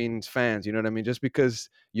 communication between fans. You know what I mean? Just because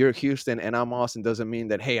you're Houston and I'm Austin doesn't mean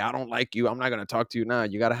that, hey, I don't like you, I'm not going to talk to you now.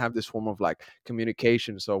 You got to have this form of like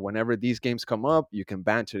communication. So whenever these games come up, you can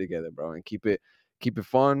banter together, bro, and keep it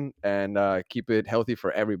fun and keep it healthy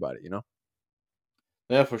for everybody.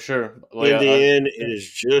 Yeah, for sure. Well, In yeah, the end, it is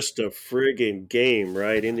just a friggin' game.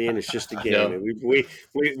 Right? In the end, it's just a game. yeah, And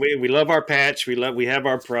we love our patch. We have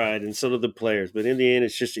our pride, and so do the players. But in the end,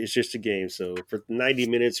 it's just a game. So for 90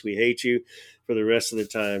 minutes, we hate you. For the rest of the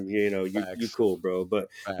time, you Facts. cool, bro. But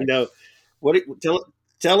you Facts. know what?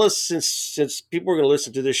 Tell us, since people are going to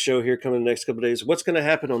listen to this show here coming the next couple of days, what's going to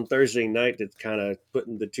happen on Thursday night that's kind of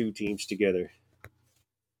putting the two teams together,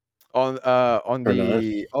 On or not?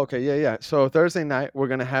 the okay, yeah, yeah. So Thursday night we're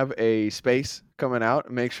gonna have a space coming out.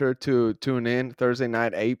 Make sure to tune in Thursday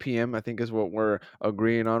night 8 p.m. I think is what we're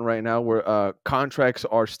agreeing on right now. Where contracts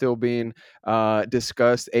are still being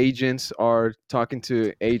discussed. Agents are talking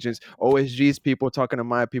to agents. OSG's people talking to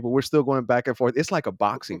my people. We're still going back and forth. It's like a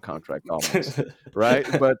boxing contract almost, right?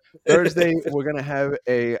 But Thursday we're gonna have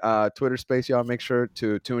a Twitter space. Y'all make sure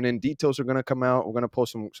to tune in. Details are gonna come out. We're gonna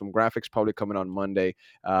post some graphics probably coming on Monday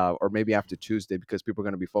or maybe after Tuesday because people are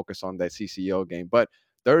going to be focused on that CCO game. But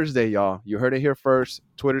Thursday, y'all, you heard it here first.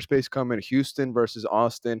 Twitter space coming, Houston versus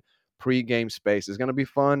Austin pre-game space. It's going to be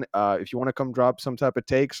fun. If you want to come drop some type of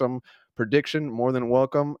take, some prediction, more than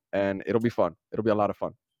welcome, and it'll be fun. It'll be a lot of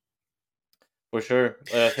fun. for sure.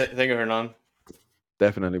 Thank you, Hernan.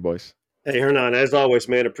 Definitely, boys. Hey, Hernan, as always,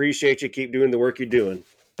 man, appreciate you. Keep doing the work you're doing.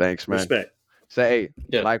 Thanks, man. Respect. Say, hey,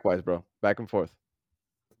 Yeah, likewise, bro. Back and forth.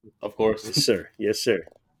 of course. Yes, sir. Yes, sir.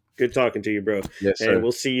 Good talking to you, bro. Yes, And sir.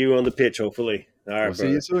 we'll see you on the pitch, hopefully. All right, We'll see you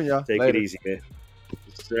brother. soon, y'all. Take it Later. easy, man.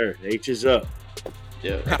 Yes, sir. H is up.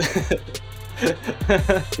 Yeah.